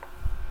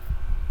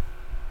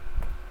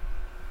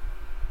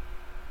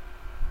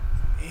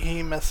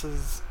 He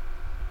misses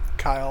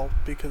Kyle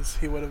because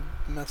he would have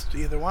missed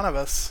either one of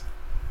us.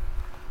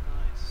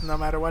 Nice. No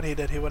matter what he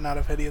did, he would not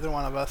have hit either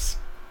one of us.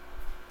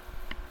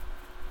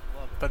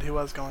 Love it. But he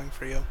was going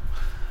for you.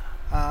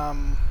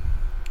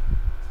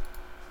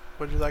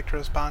 Would you like to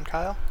respond,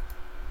 Kyle?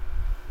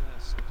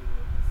 Yes, I'll do a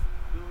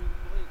Booming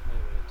Blade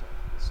melee attack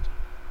this time.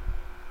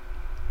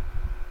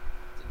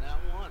 It's a nat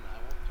 1. I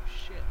won't do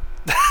shit.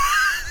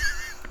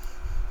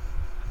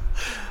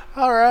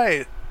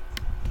 Alright.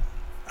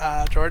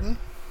 Jordan?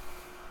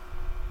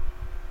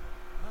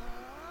 I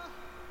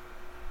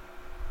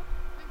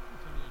think you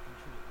tell me I can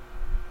shoot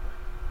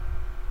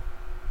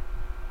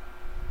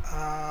it.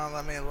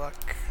 Let me look.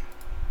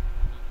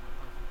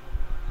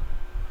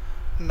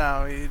 Right?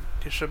 No, you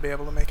should be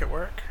able to make it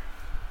work.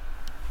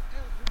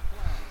 Eldritch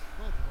Blast.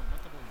 Both of them.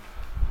 That's a bonus.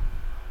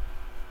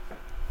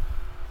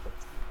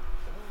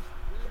 Those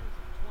squares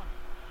of 20.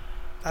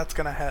 That's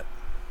gonna hit.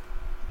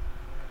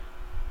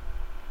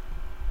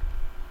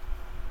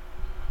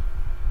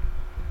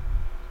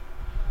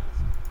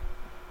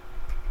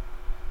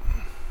 Last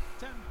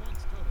 10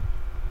 points total.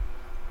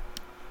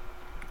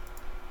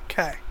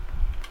 Okay.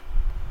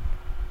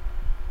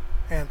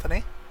 Anthony?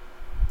 That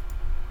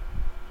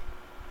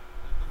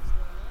thing's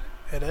still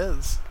alive? It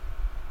is.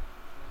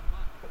 Well,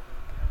 not.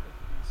 Arrows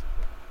to these.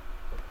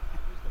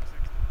 Wisdom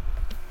 60.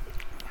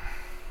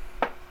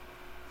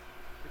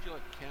 Would you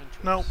like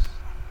cantrips? Nope.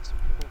 It's a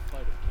whole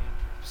flight of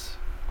cantrips.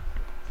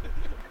 This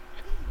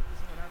is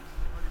what happens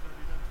when the party's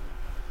already done to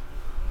encounter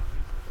most of our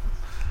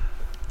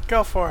resources.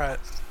 Go for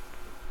it.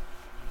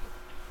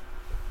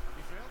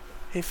 You failed?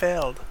 He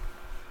failed.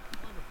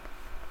 Wonderful.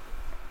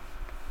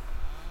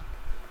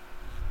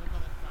 We'll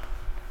call it 5.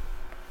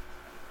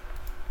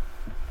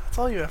 That's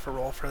all you ever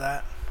roll for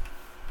that. What's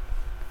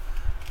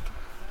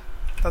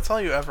that? That's all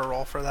you ever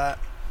roll for that.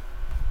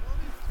 Well,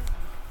 these 2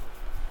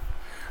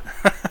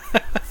 d4.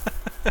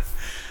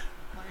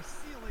 My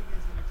ceiling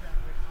isn't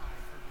exactly high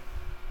for me.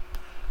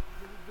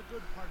 The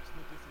good part's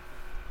the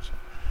disadvantage.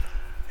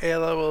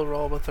 Ayla will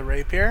roll with the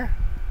rapier.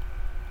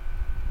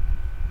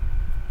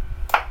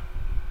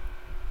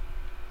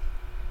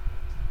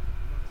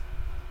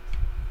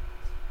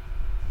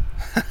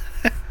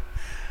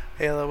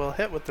 Ayla will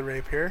hit with the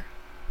rapier.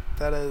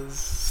 That is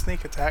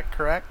sneak attack,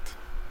 correct?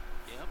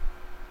 Yep.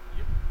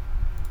 Yep.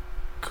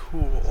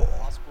 Cool.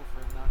 Possible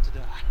for him not to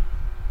die.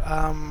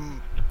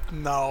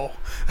 No.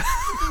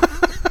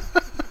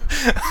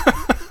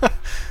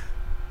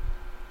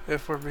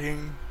 if we're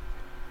being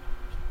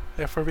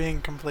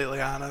completely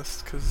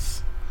honest,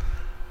 because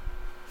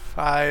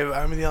 5,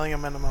 I'm dealing a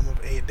minimum of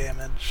 8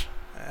 damage,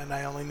 and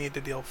I only need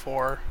to deal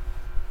 4.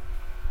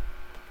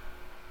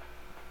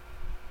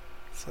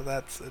 So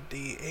that's a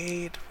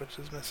D8, which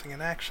is missing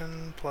an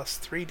action, plus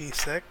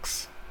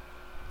 3D6,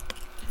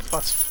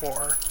 plus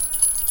 4.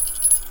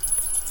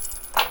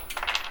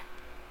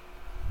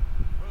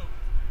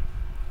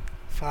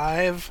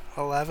 5,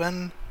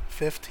 11,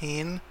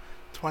 15,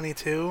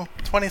 22,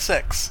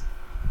 26.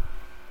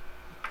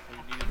 And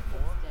you needed It's 4?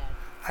 dead.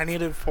 I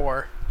needed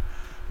 4.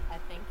 I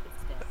think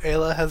it's dead.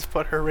 Ayla has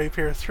put her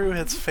rapier through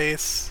his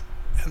face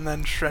and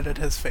then shredded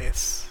his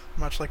face,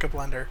 much like a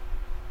blender.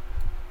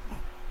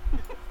 I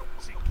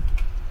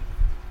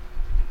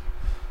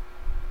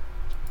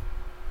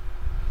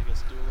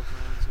guess do a look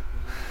around, see if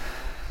there's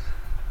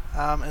anything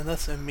In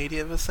this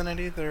immediate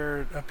vicinity,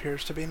 there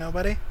appears to be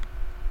nobody.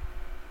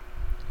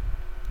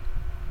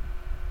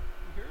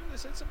 Here they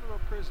said something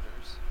about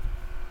prisoners.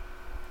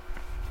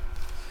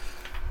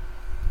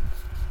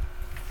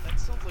 That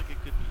sounds like it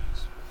could be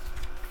useful.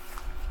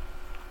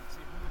 Let's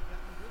see who we've got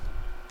in prison.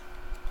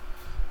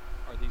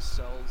 Are these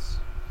cells?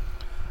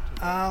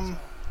 to one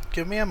cell?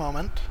 Give me a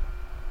moment.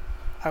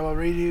 I will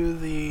read you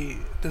the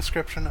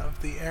description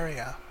of the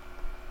area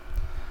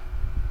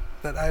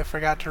that I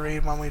forgot to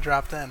read when we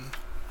dropped in.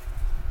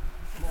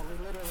 Well,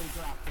 we literally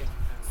dropped in.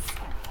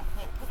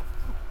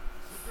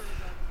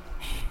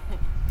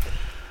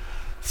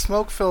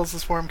 Smoke fills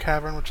this warm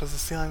cavern, which has a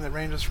ceiling that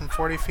ranges from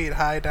 40 feet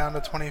high down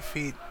to 20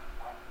 feet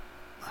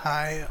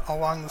high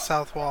along the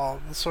south wall.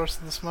 The source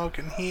of the smoke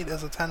and heat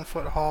is a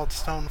 10-foot hauled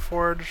stone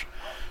forge,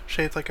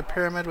 shaped like a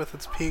pyramid with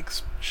its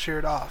peaks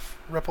sheared off.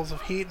 Ripples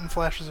of heat and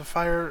flashes of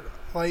fire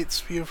light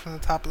spew from the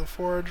top of the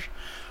forge,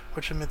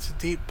 which emits a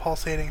deep,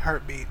 pulsating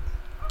heartbeat.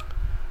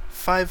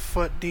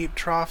 5-foot deep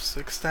troughs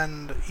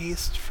extend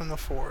east from the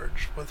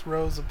forge, with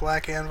rows of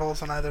black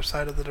anvils on either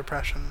side of the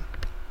depression.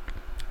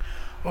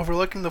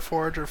 Overlooking the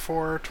forge are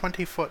 4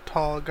 20-foot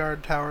tall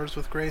guard towers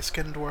with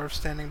gray-skinned dwarves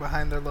standing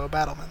behind their low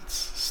battlements.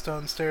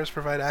 Stone stairs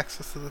provide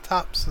access to the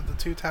tops of the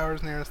 2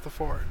 towers nearest the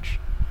forge.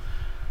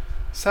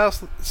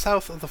 South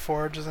of the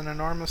forge is an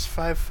enormous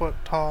 5-foot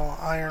tall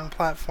iron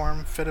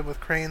platform fitted with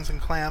cranes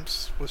and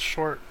clamps, with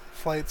short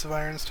flights of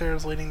iron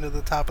stairs leading to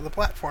the top of the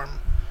platform.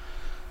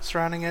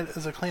 Surrounding it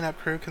is a cleanup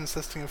crew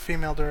consisting of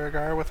female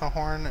Duergar with a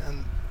horn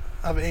and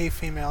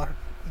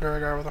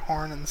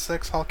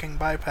 6 hulking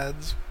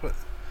bipeds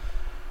with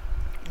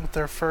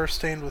their fur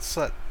stained with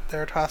soot. They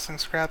are tossing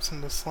scraps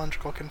into a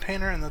cylindrical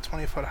container in the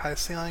 20-foot high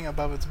ceiling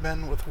above its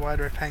bin with a wide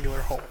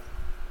rectangular hole.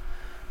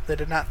 They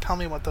did not tell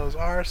me what those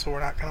are, so we're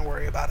not going to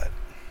worry about it.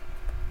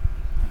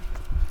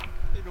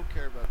 They don't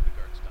care about the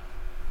guards dying.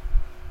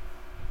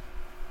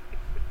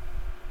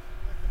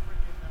 Like the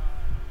freaking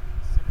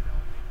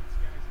Citadel made these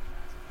guys in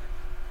Mass Effect.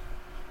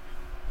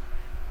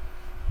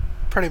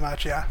 Pretty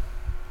much, yeah.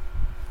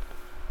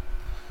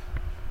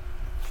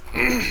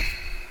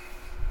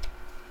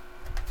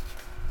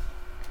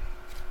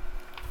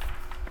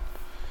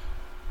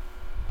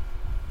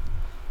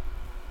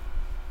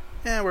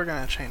 Yeah, we're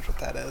going to change what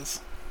that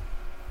is.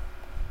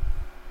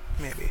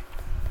 Maybe.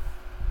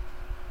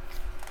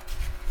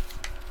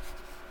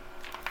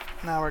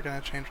 Now we're going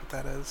to change what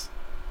that is.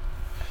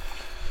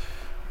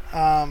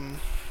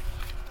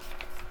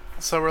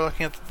 So we're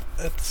looking at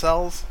the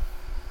cells.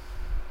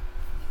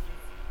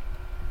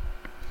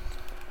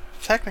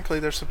 Technically,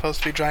 they're supposed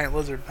to be giant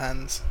lizard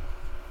pens,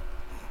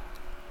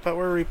 but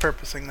we're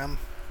repurposing them.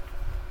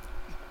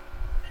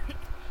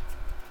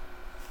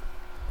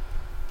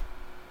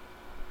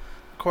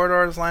 The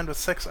corridor is lined with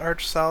 6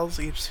 arched cells,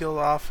 each sealed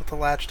off with a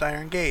latched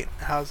iron gate.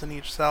 Housed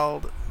in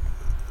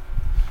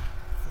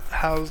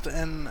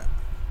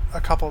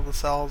a couple of the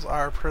cells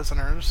are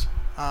prisoners,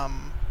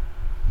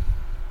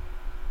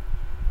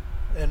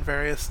 in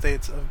various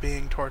states of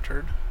being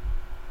tortured.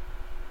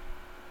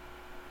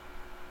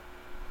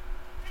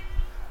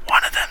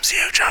 One of them's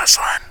you,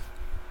 Jocelyn.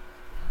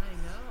 I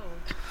know.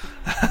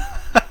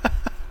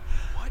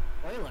 What?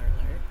 Spoiler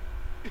alert.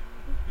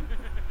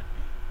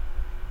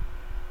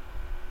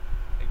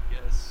 I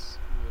guess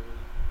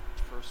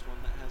the first one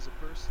that has a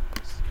person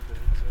will see that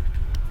it's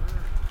actually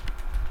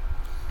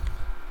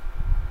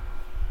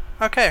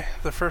her. Okay,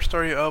 the first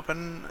door you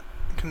open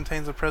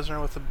contains a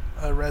prisoner with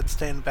a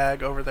red-stained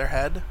bag over their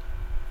head.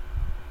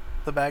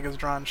 The bag is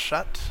drawn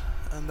shut,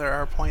 and there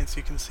are points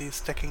you can see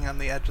sticking on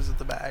the edges of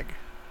the bag.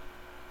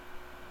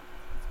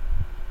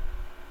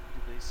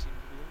 Do they seem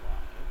to be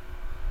alive?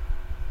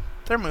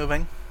 They're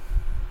moving.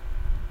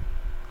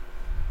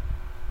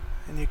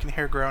 And you can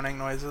hear groaning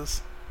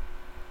noises.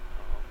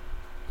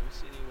 Do we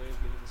see any way of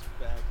getting this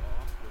bag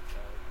off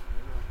without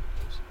murdering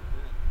the person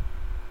within?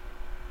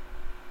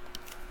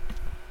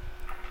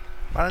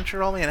 Why don't you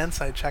roll me an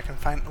insight check and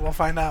we'll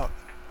find out.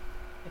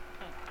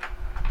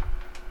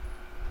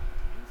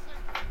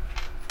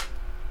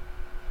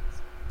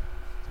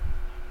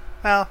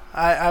 Well,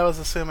 I was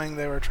assuming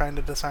they were trying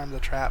to disarm the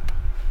trap.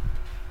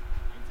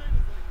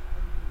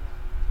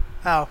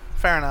 Oh,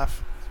 fair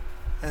enough.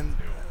 And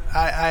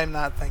I'm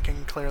not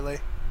thinking clearly.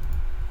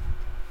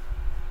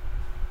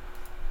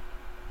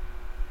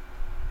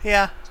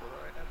 Yeah, That's what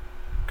I have.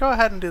 go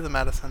ahead and do the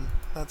medicine.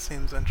 That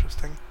seems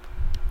interesting.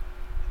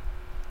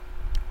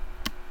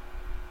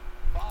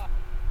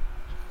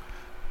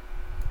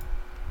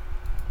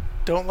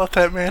 Don't let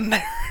that man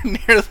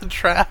near the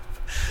trap.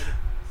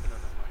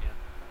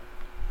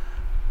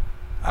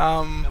 I don't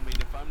know yet. I mean,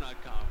 if I'm not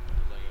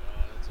confident, like,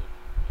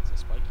 that's a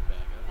spiky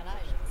bag. And I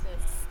don't know spiky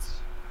insist.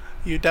 bags.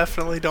 You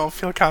definitely don't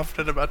feel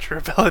confident about your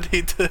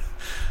ability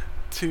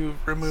to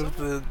remove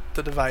the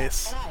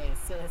device. And I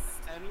assist.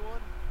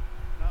 Anyone?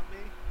 Not me,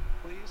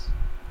 please.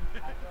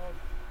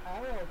 I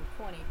rolled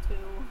a 22.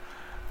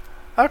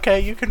 Okay,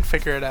 you can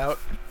figure it out.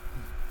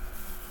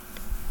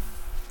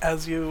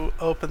 As you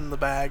open the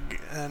bag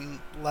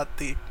and let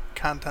the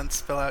contents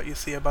spill out, you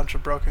see a bunch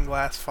of broken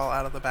glass fall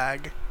out of the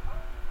bag.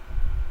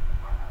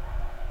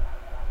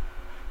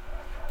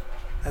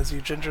 As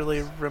you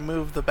gingerly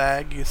remove the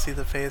bag, you see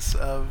the face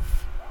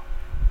of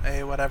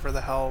a whatever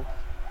the hell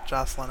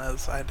Jocelyn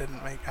is. I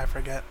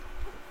forget.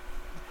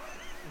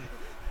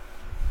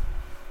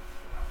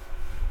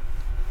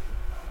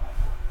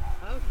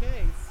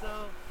 Okay,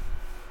 so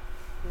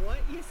what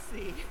you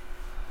see.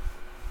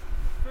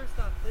 First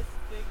off, this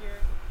figure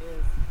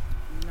is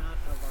not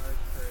a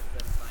large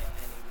person by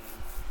any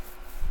means.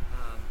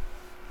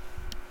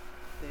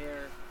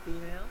 They're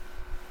female.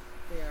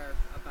 They are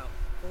about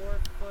 4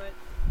 foot,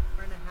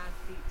 4.5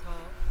 feet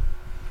tall.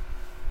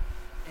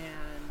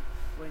 And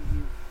when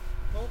you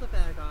pull the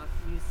bag off,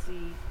 you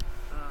see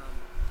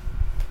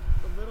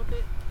a little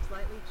bit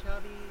slightly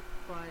chubby,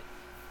 but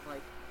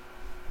like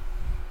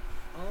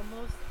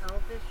almost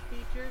elvish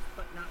features,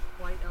 but not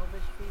quite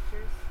elvish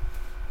features.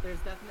 There's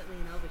definitely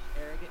an elvish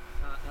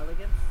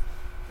elegance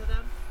to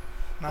them.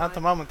 Not at the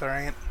moment, there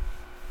ain't.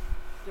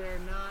 They're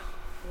not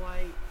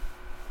quite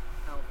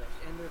elvish,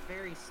 and they're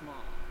very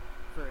small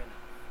for an elf.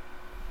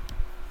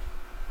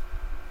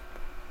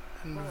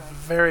 And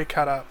very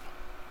cut up.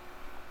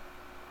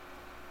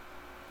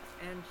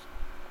 And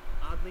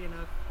oddly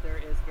enough, there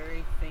is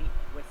very faint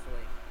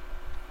whistling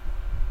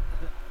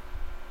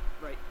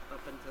right up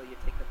until you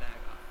take the bag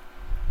off.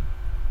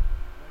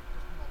 Like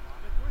just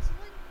melodic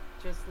whistling?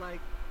 Just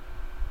like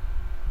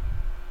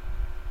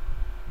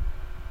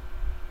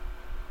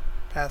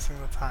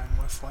Passing the time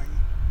whistling.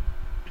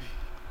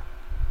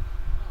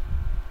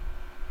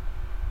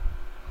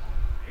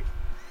 Alright.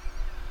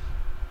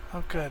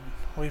 Oh good,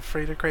 we've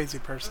freed a crazy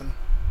person.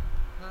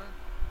 huh?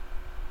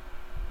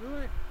 Who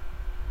are you?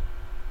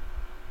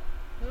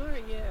 Who are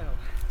you?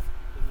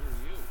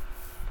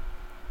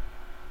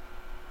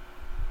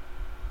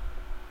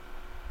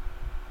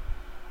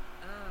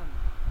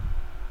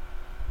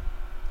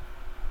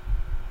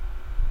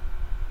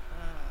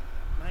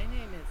 My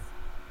name is.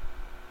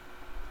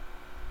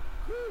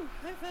 Whew,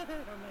 I've had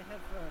that on my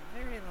head for a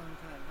very long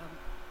time.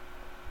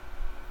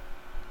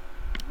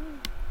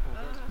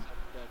 Well, Ghost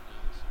is dead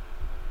now, so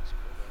that makes you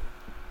feel better.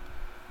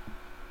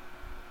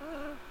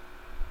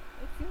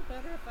 I'd feel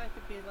better if I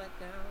could be let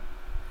down.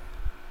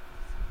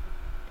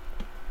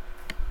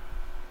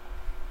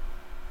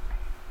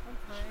 I'm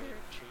tired.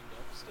 Chained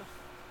up still?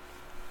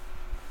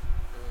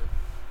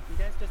 You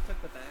guys just took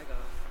the bag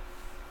off.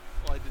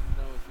 Well, I didn't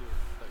know if you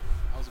were.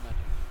 I was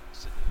imagining you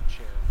sitting in a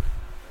chair right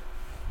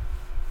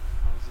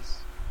now. How is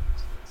this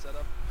set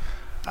up?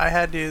 I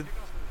had you. Take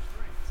off the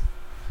restraints.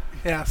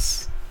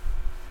 Yes.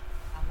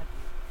 I'm a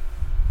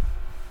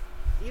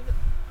dude.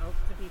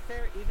 To be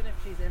fair, even if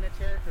she's in a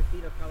chair, her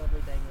feet are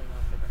probably dangling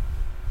off the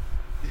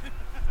ground.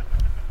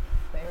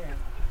 Fair enough.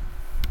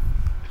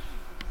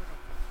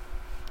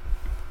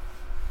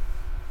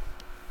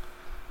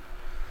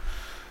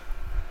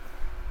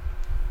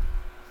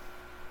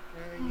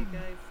 Are you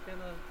guys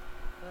gonna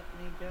let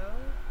me go?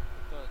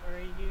 I thought, Or are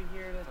you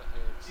here I to thought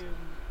Eric do said.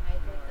 I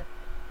did more? the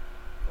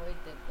Boyd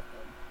did the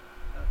thing.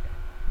 Okay.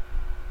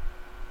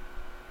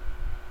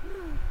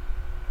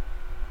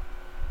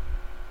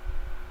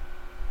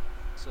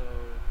 So,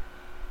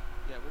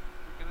 yeah,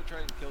 we're gonna try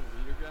and kill the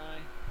leader guy.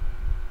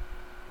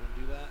 Wanna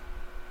do that?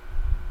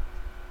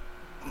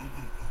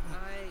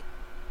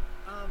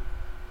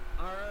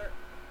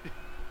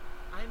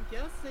 I'm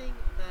guessing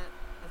that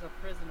as a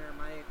prisoner,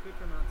 my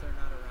accoutrements are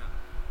not around.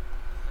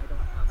 I don't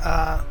have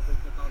probably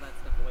took all that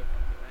stuff away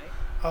from you, right?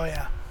 Oh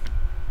yeah.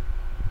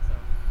 So,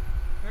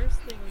 first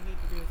thing we need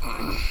to do is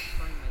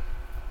find my.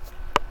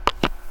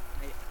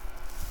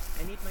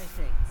 I need my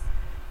things.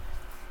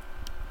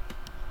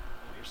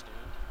 I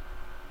understand.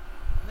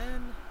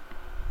 Then,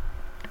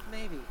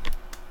 maybe.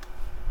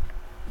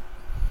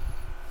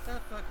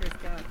 That fucker's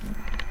got.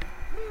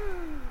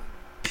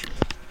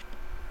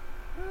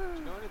 Do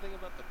you know anything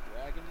about the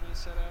dragon they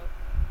set out?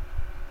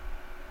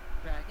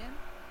 Dragon?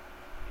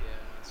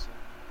 Yeah, some.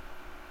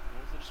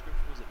 What was the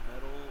description? Was it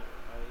metal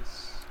or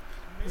ice?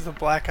 This is a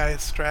black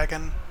ice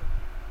dragon.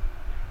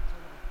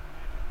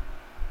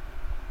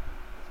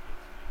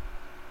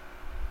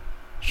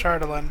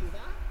 Chardolin. Do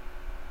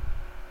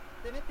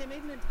that? They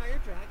made an entire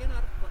dragon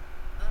out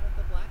of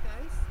the black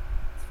ice?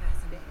 It's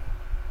fascinating.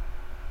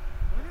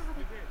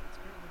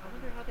 I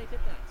wonder how they did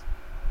that.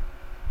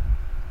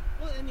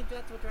 Well, I mean,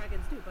 that's what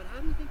dragons do, but how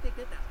do you think they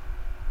did that?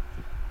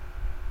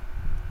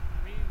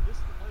 I mean, this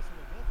is the place where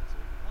they built it, so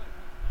we can probably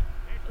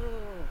find it.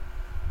 Oh.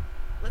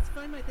 Let's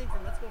find my things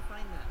and let's go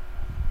find that.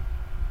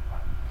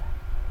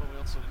 But we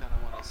also kind of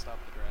want to stop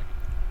the dragon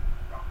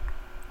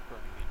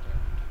burning the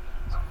entire room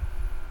 10 times.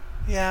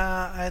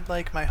 Yeah, I'd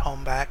like my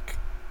home back.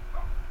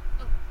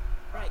 Oh,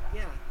 right,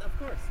 yeah, of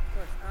course.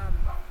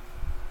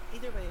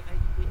 Either way,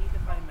 we need to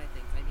find my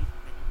things. I need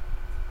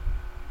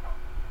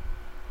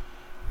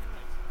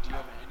Do you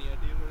have any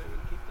idea where they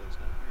would keep those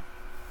down here?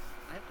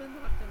 I've been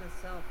locked in a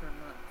cell for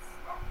months.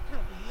 I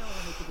have no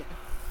way to get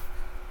out.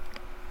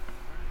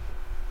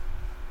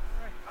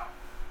 Alright.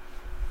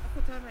 Half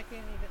the time I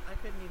couldn't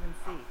even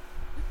see.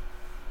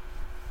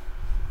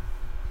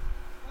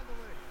 By the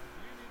way,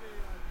 do you need a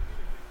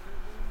hit cure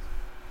wounds?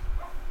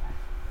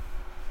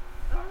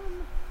 Do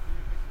Um,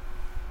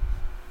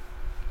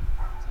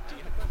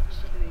 you have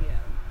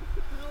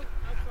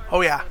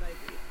Oh yeah, Would I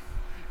be?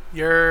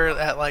 you're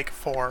at like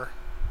 4.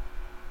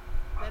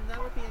 Then that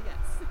would be a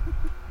yes.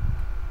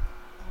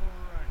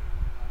 Alright.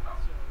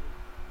 So,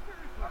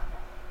 very quickly.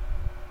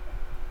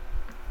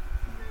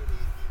 Maybe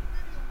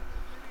a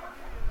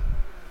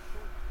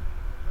short rest.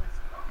 Would be the way to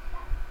go.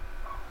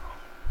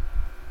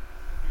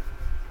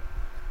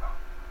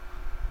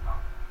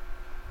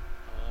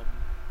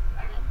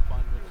 I'm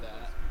fine with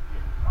that.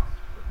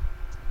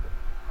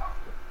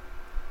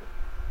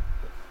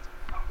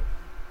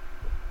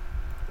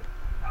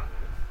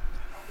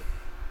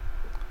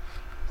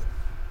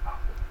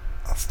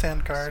 I'll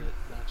stand guard. Sit,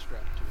 not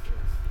strapped to a chair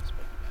with this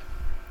spiky back.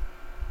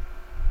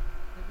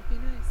 That would be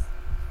nice.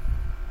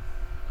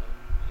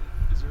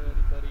 Is there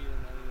anybody in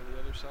any of the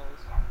other cells?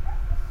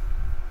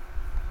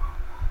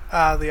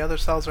 The other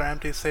cells are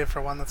empty save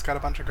for one that's got a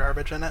bunch of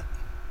garbage in it.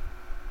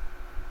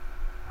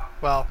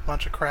 Well, a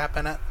bunch of crap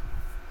in it,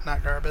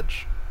 not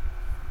garbage.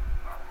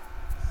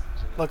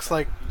 Is any Looks of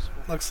like that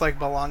useful? looks like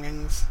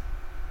belongings.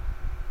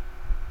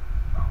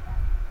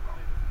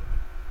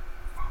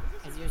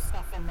 Is your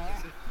stuff in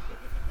there?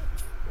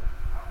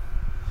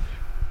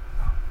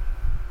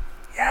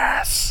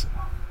 Yes.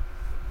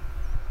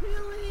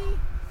 Really?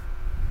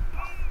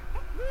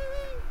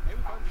 Really? Hey,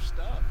 we found your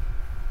stuff.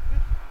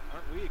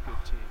 Aren't we a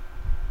good team?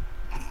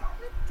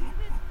 God damn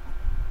it!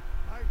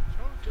 I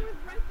chose You it. were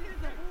right there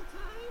the whole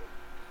time?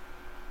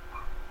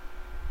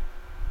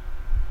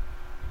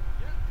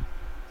 Yeah.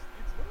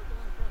 It's literally the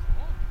one across the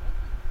hall.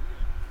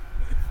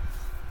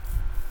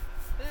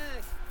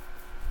 Bag.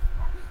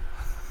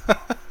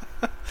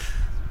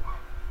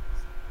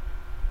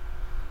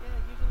 Yeah,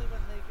 usually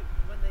when they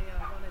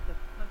wanted to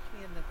punch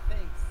me in the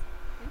face,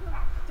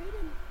 they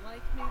didn't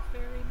like me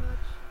very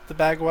much.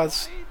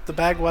 The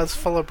bag was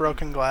full of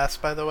broken glass,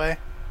 by the way.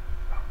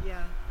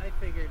 Yeah, I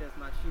figured as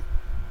much. She's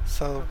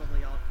So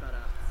probably all cut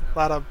up. So.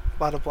 a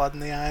lot of blood in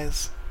the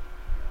eyes.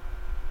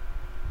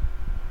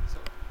 So,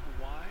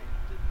 why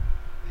did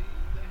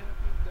they have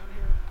you down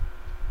here?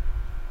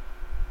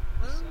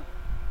 Well, So,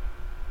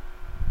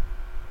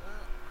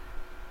 well,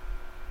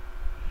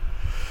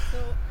 so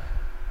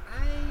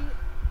I'm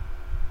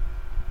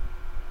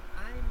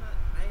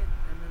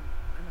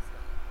a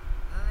scholar.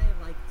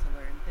 I like to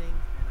learn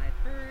things, and I'd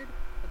heard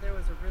that there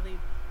was a really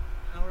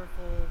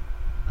powerful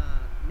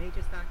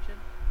magus faction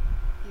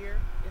here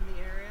in the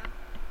area,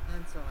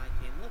 and so I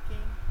came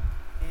looking,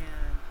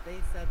 and they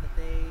said that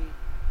they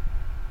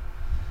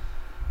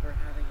were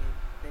having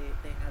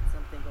they had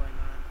something going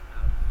on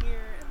out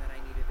here, and that I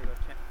need to go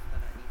check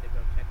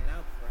it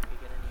out before I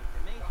could get any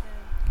information,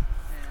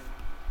 and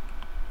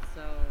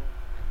so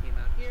I came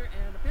out here,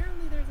 and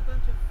apparently there's a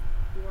bunch of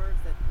dwarves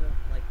that don't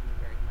like me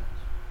very much.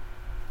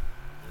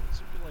 it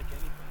seemed to like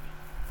anybody.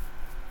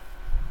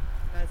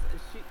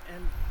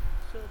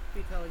 She'll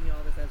be telling you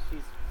all this as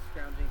she's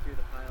scrounging through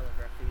the pile of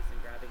refuse and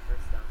grabbing her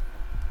stuff.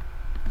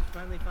 And she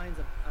finally finds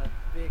a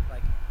big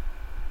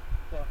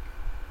book,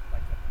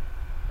 like a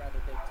rather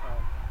big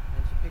tome,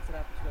 and she picks it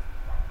up and she goes,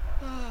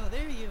 "Oh,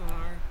 there you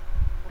are."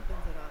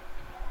 Opens it up.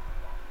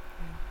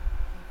 And,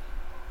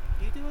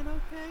 you doing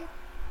okay?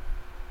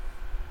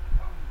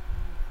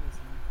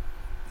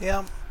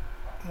 Yeah,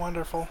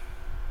 wonderful.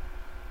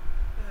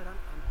 Good.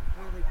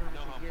 I'm really glad I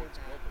know to how hear much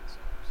that. open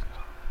source.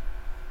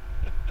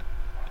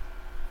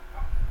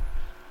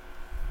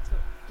 So,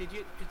 did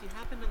you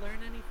happen to learn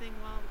anything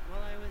while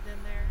I was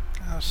in there?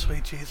 Oh,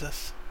 sweet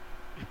Jesus.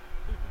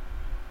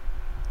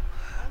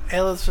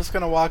 Ayla's just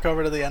gonna walk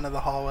over to the end of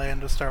the hallway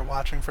and just start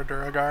watching for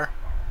Duragar.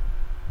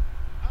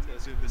 I'm I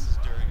assume this is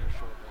during a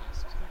short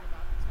rest. take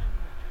about 10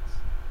 minutes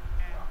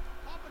and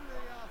pop in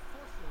the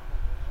force field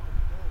bubble up in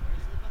the doorway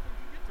so that nothing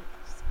can get to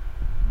us.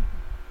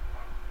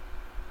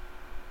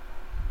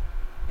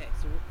 Okay,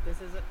 so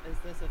is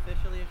this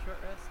officially a short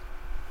rest?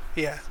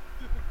 Yeah.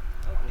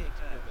 Okay, With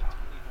good. a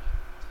tiny hut.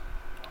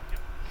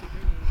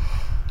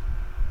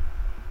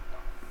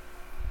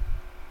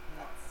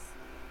 Let's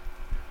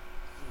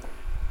see.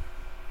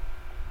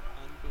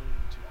 I'm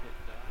going to hit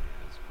die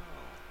as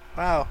well.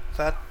 Wow,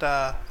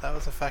 that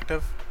was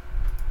effective.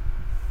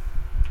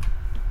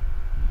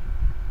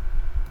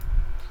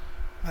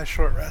 My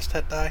short rest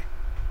hit die.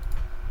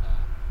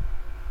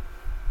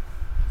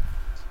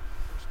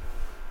 First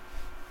one.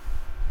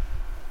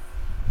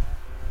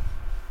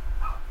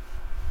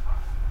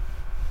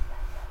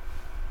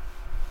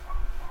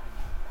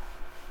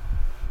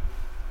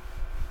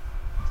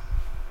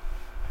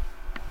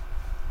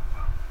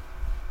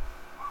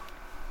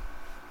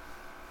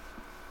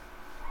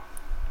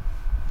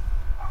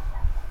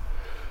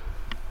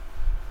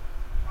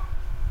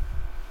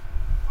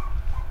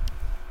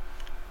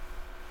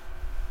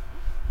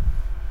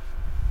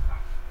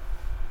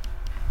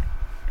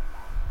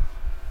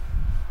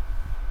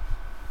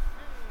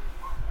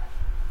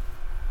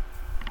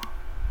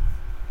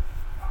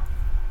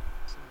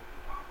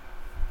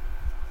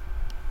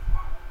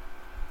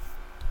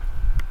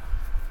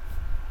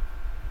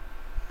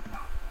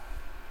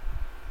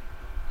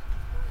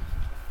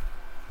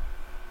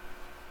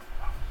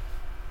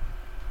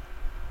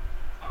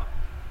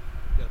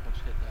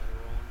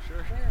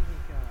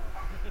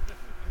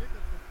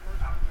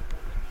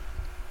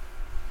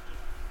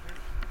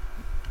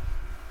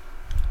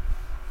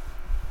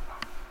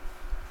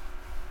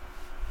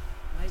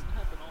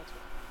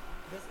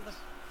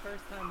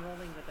 I'm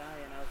rolling the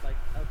die, and I was like,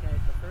 okay,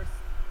 the first,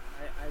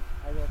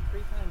 I rolled 3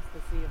 times to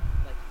see if,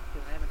 like,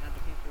 because I haven't had the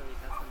chance to really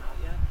test them out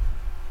yet.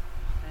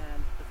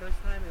 And the first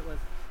time it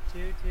was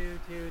 2, 2,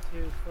 2,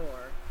 2, 4,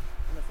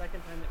 and the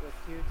second time it was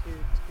 2, 2,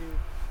 2,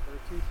 or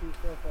 2,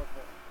 2, 4, 4, 4.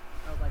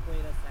 I was like,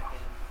 wait a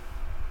second,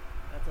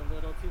 that's a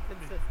little too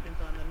consistent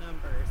on the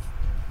numbers.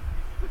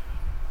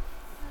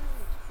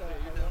 So Yeah,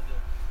 I you're down to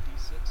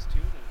D6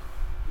 too now.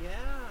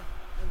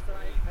 yeah, and so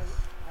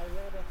I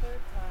rolled a third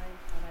time,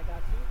 and I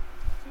got two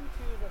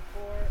 2s, a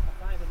 4,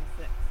 a 5, and a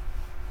 6.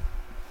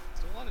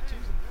 Still a lot of 2s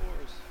and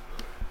 4s.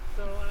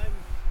 So I'm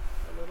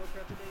a little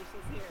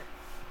trepidatious here.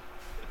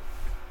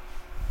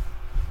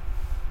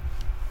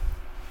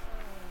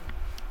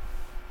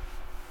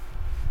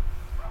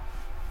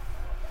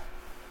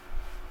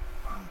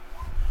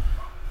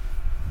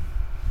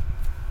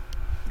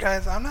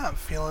 Guys, I'm not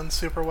feeling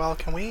super well.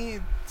 Can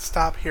we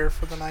stop here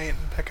for the night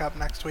and pick up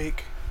next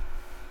week?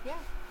 Yeah.